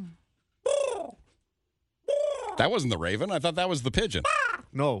time. That wasn't the raven. I thought that was the pigeon.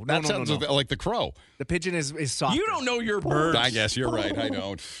 No. That sounds like the crow. The pigeon is soft. You don't know your birds. I guess you're right. I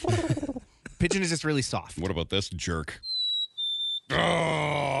don't. Pigeon is just really soft. What about this jerk?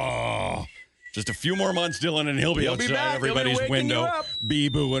 Oh, just a few more months, Dylan, and he'll be outside back. everybody's He'll be waking window, you up.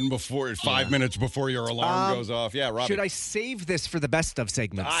 bee-booing before 5 minutes before your alarm goes off. Yeah, Robbie. Should I save this for the best of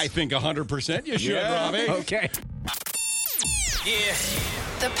segments? I think 100% you should, Robbie. Okay.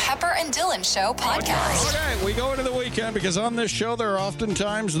 The Pepper and Dylan Show podcast. Okay, we go into the weekend because on this show there are often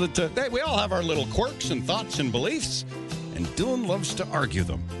times that we all have our little quirks and thoughts and beliefs, and Dylan loves to argue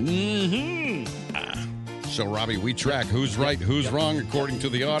them. So, Robbie, we track who's right, who's wrong according to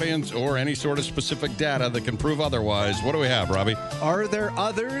the audience or any sort of specific data that can prove otherwise. What do we have, Robbie? Are there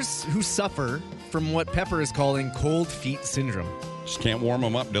others who suffer from what Pepper is calling cold feet syndrome? Just can't warm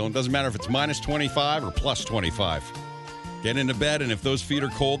them up, Dylan. Doesn't matter if it's minus 25 or plus 25. Get into bed, and if those feet are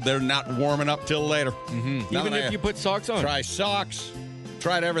cold, they're not warming up till later. Even if you put socks on. Try socks.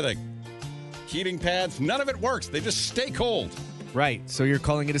 Tried everything. Heating pads. None of it works. They just stay cold. Right. So you're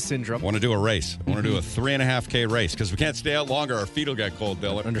calling it a syndrome. I want to do a race. I want to do a 3.5K race because we can't stay out longer. Our feet will get cold,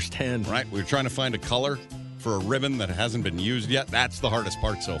 Dylan. Understand. Right? We were trying to find a color for a ribbon that hasn't been used yet. That's the hardest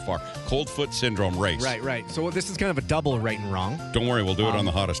part so far. Cold foot syndrome race. Right. So this is kind of a double right and wrong. Don't worry, we'll do it on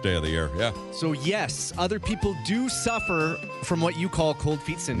the hottest day of the year. Yeah. So yes, other people do suffer from what you call cold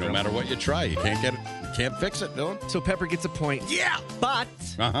feet syndrome. No matter what you try, you can't get it. You can't fix it, Dylan. So Pepper gets a point. Yeah. But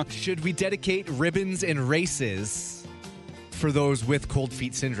should we dedicate ribbons and races for those with cold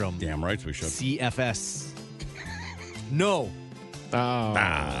feet syndrome? Damn right we should. CFS. No.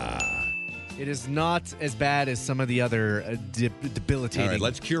 It is not as bad as some of the other debilitating. All right,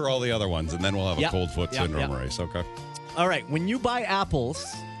 let's cure all the other ones, and then we'll have a cold foot syndrome race. Okay. All right, when you buy apples,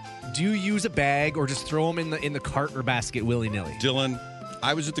 do you use a bag or just throw them in the cart or basket willy-nilly? Dylan,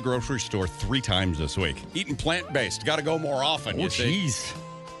 I was at the grocery store 3 times this week. Eating plant-based. Got to go more often, you see. Jeez.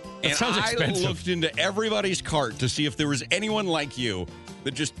 And sounds expensive. I looked into everybody's cart to see if there was anyone like you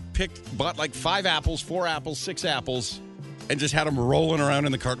that just bought like 5 apples, 4 apples, 6 apples, and just had them rolling around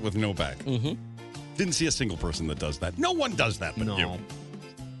in the cart with no bag. Mm-hmm. Didn't see a single person that does that. No one does that but you.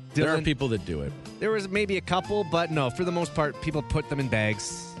 There are people that do it. There was maybe a couple, but no, for the most part, people put them in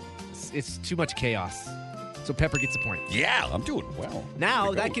bags. It's too much chaos. So Pepper gets a point. Yeah, I'm doing well.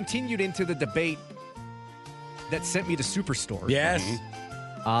 Now, that continued into the debate that sent me to Superstore. Yes.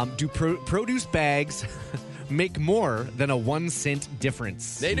 Do produce bags make more than a 1 cent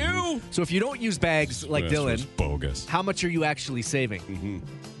difference? They do. So if you don't use bags like This was Dylan, bogus. how much are you actually saving? Mm-hmm.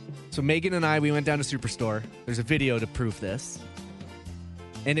 So Megan and I, we went down to Superstore. There's a video to prove this.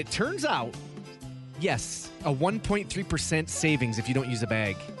 And it turns out, yes, a 1.3% savings if you don't use a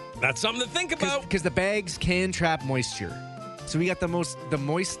bag. That's something to think about. Because the bags can trap moisture. So we got the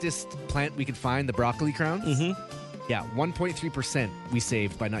moistest plant we could find, the broccoli crowns. Mm-hmm. Yeah, 1.3% we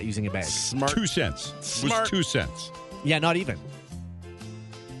saved by not using a bag. Smart. 2 cents. Smart. It was 2 cents. Yeah, not even.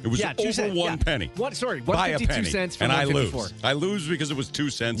 It was 2 over cents. 1 penny. Sorry, By a 152 penny. cents for and I 154. lose. I lose because it was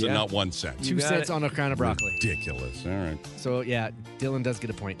 2 cents and not 1 cent. 2 cents on a crown of broccoli. Ridiculous. All right. So, yeah, Dylan does get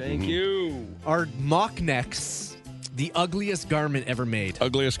a point. Thank you. Are mock necks the ugliest garment ever made?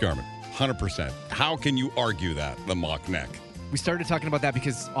 Ugliest garment. 100%. How can you argue that, the mock neck? We started talking about that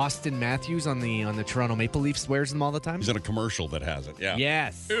because Austin Matthews on the Toronto Maple Leafs wears them all the time. He's in a commercial that has it. Yeah.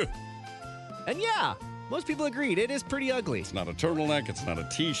 Yes. Ew. And yeah, most people agreed. It is pretty ugly. It's not a turtleneck. It's not a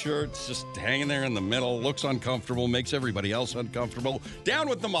T-shirt. It's just hanging there in the middle. Looks uncomfortable. Makes everybody else uncomfortable. Down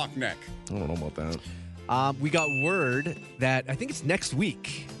with the mock neck. I don't know about that. We got word that I think it's next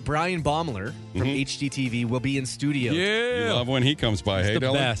week. Brian Baumler from HGTV will be in studio. You love when he comes by. Hey, the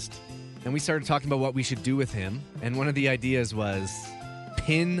Dylan. best. And we started talking about what we should do with him. And one of the ideas was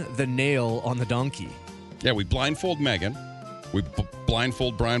pin the nail on the donkey. Yeah, we blindfold Megan. We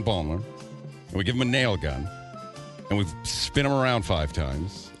blindfold Brian Baumler. And we give him a nail gun. And we spin him around 5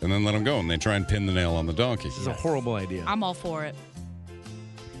 times. And then let him go. And they try and pin the nail on the donkey. This is a horrible idea. I'm all for it.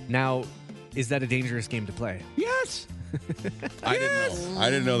 Now, is that a dangerous game to play? Yes. I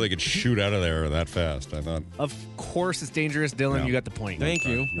didn't know they could shoot out of there that fast. I thought. Of course it's dangerous, Dylan. Yeah. You got the point. Thank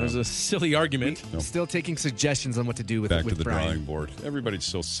you. That was a silly argument. Still taking suggestions on what to do with Back with to the Brian. drawing board. Everybody's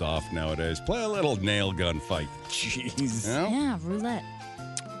so soft nowadays. Play a little nail gun fight. Jeez. You know? Yeah, roulette.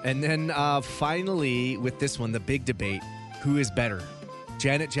 And then finally, with this one, the big debate: who is better,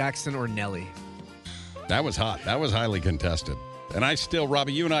 Janet Jackson or Nelly? That was hot. That was highly contested. And I still,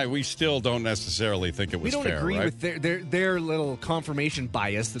 Robbie, you and I, we still don't necessarily think it was fair. We don't agree right? with their little confirmation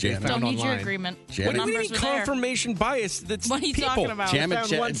bias that they Janet. found Don't need online. your agreement. Janet- What do you mean Numbers were there. confirmation bias? That's What are you people. talking about?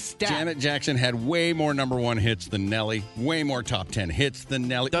 Janet Jackson had way more number 1 hits than Nelly, way more top 10 hits than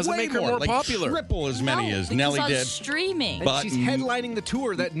Nelly. Doesn't way make her more like popular. Triple as many No, as because Nelly on did. streaming. And But- she's headlining the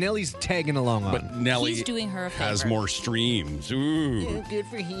tour that Nelly's tagging along on. But Nelly He's doing her a favor. has more streams. Ooh. good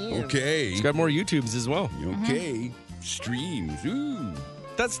for him. Okay. She's got more YouTubes as well. Okay. Streams. Ooh.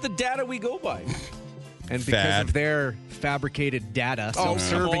 That's the data we go by. And because Fad. of their fabricated data, Oh,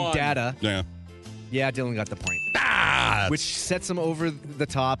 self-serving come on. data, Yeah. Dylan got the point. Ah! Which sets him over the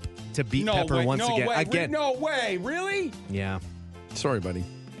top to beat Pepper once again. No way. Really? Yeah. Sorry, buddy.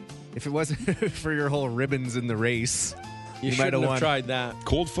 If it wasn't for your whole ribbons in the race, You might shouldn't have have won. tried that.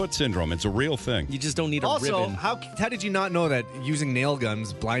 Cold foot syndrome. It's a real thing. You just don't need a Also, ribbon. how did you not know that using nail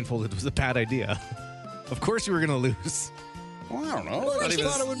guns blindfolded was a bad idea? Of course you were going to lose. Well, I don't know. I just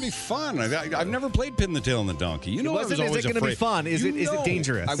thought it would be fun. I've never played Pin the Tail on the Donkey. You know, I was Is it always going to be afraid. fun? Is You it know,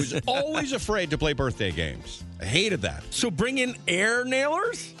 dangerous? I was always afraid to play birthday games. I hated that. So bring in air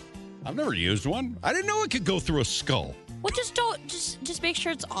nailers? I've never used one. I didn't know it could go through a skull. Well, just make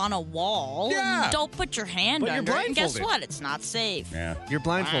sure it's on a wall. Yeah. And don't put your hand But you're under it. And guess blindfolded. what? It's not safe. Yeah. You're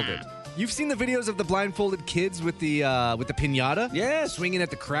blindfolded. You've seen the videos of the blindfolded kids with the piñata? Yes. Swinging at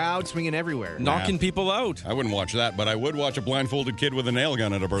the crowd, swinging everywhere. Knocking people out. I wouldn't watch that, but I would watch a blindfolded kid with a nail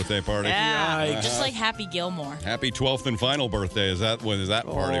gun at a birthday party. Yeah, just like Happy Gilmore. Happy 12th and final birthday. Is that what that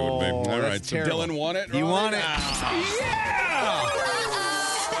party would be? All right, that's so terrible. Dylan won it. You won it.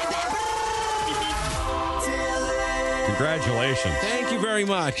 Congratulations. Thank you very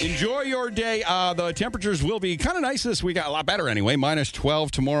much. Enjoy your day. The temperatures will be kind of nice this week. A lot better anyway. -12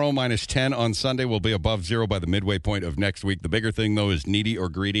 tomorrow, -10 on Sunday. Will be above zero by the midway point of next week. The bigger thing, though, is needy or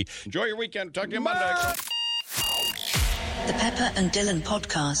greedy. Enjoy your weekend. Talk to you Monday. The Pepper and Dylan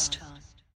Podcast.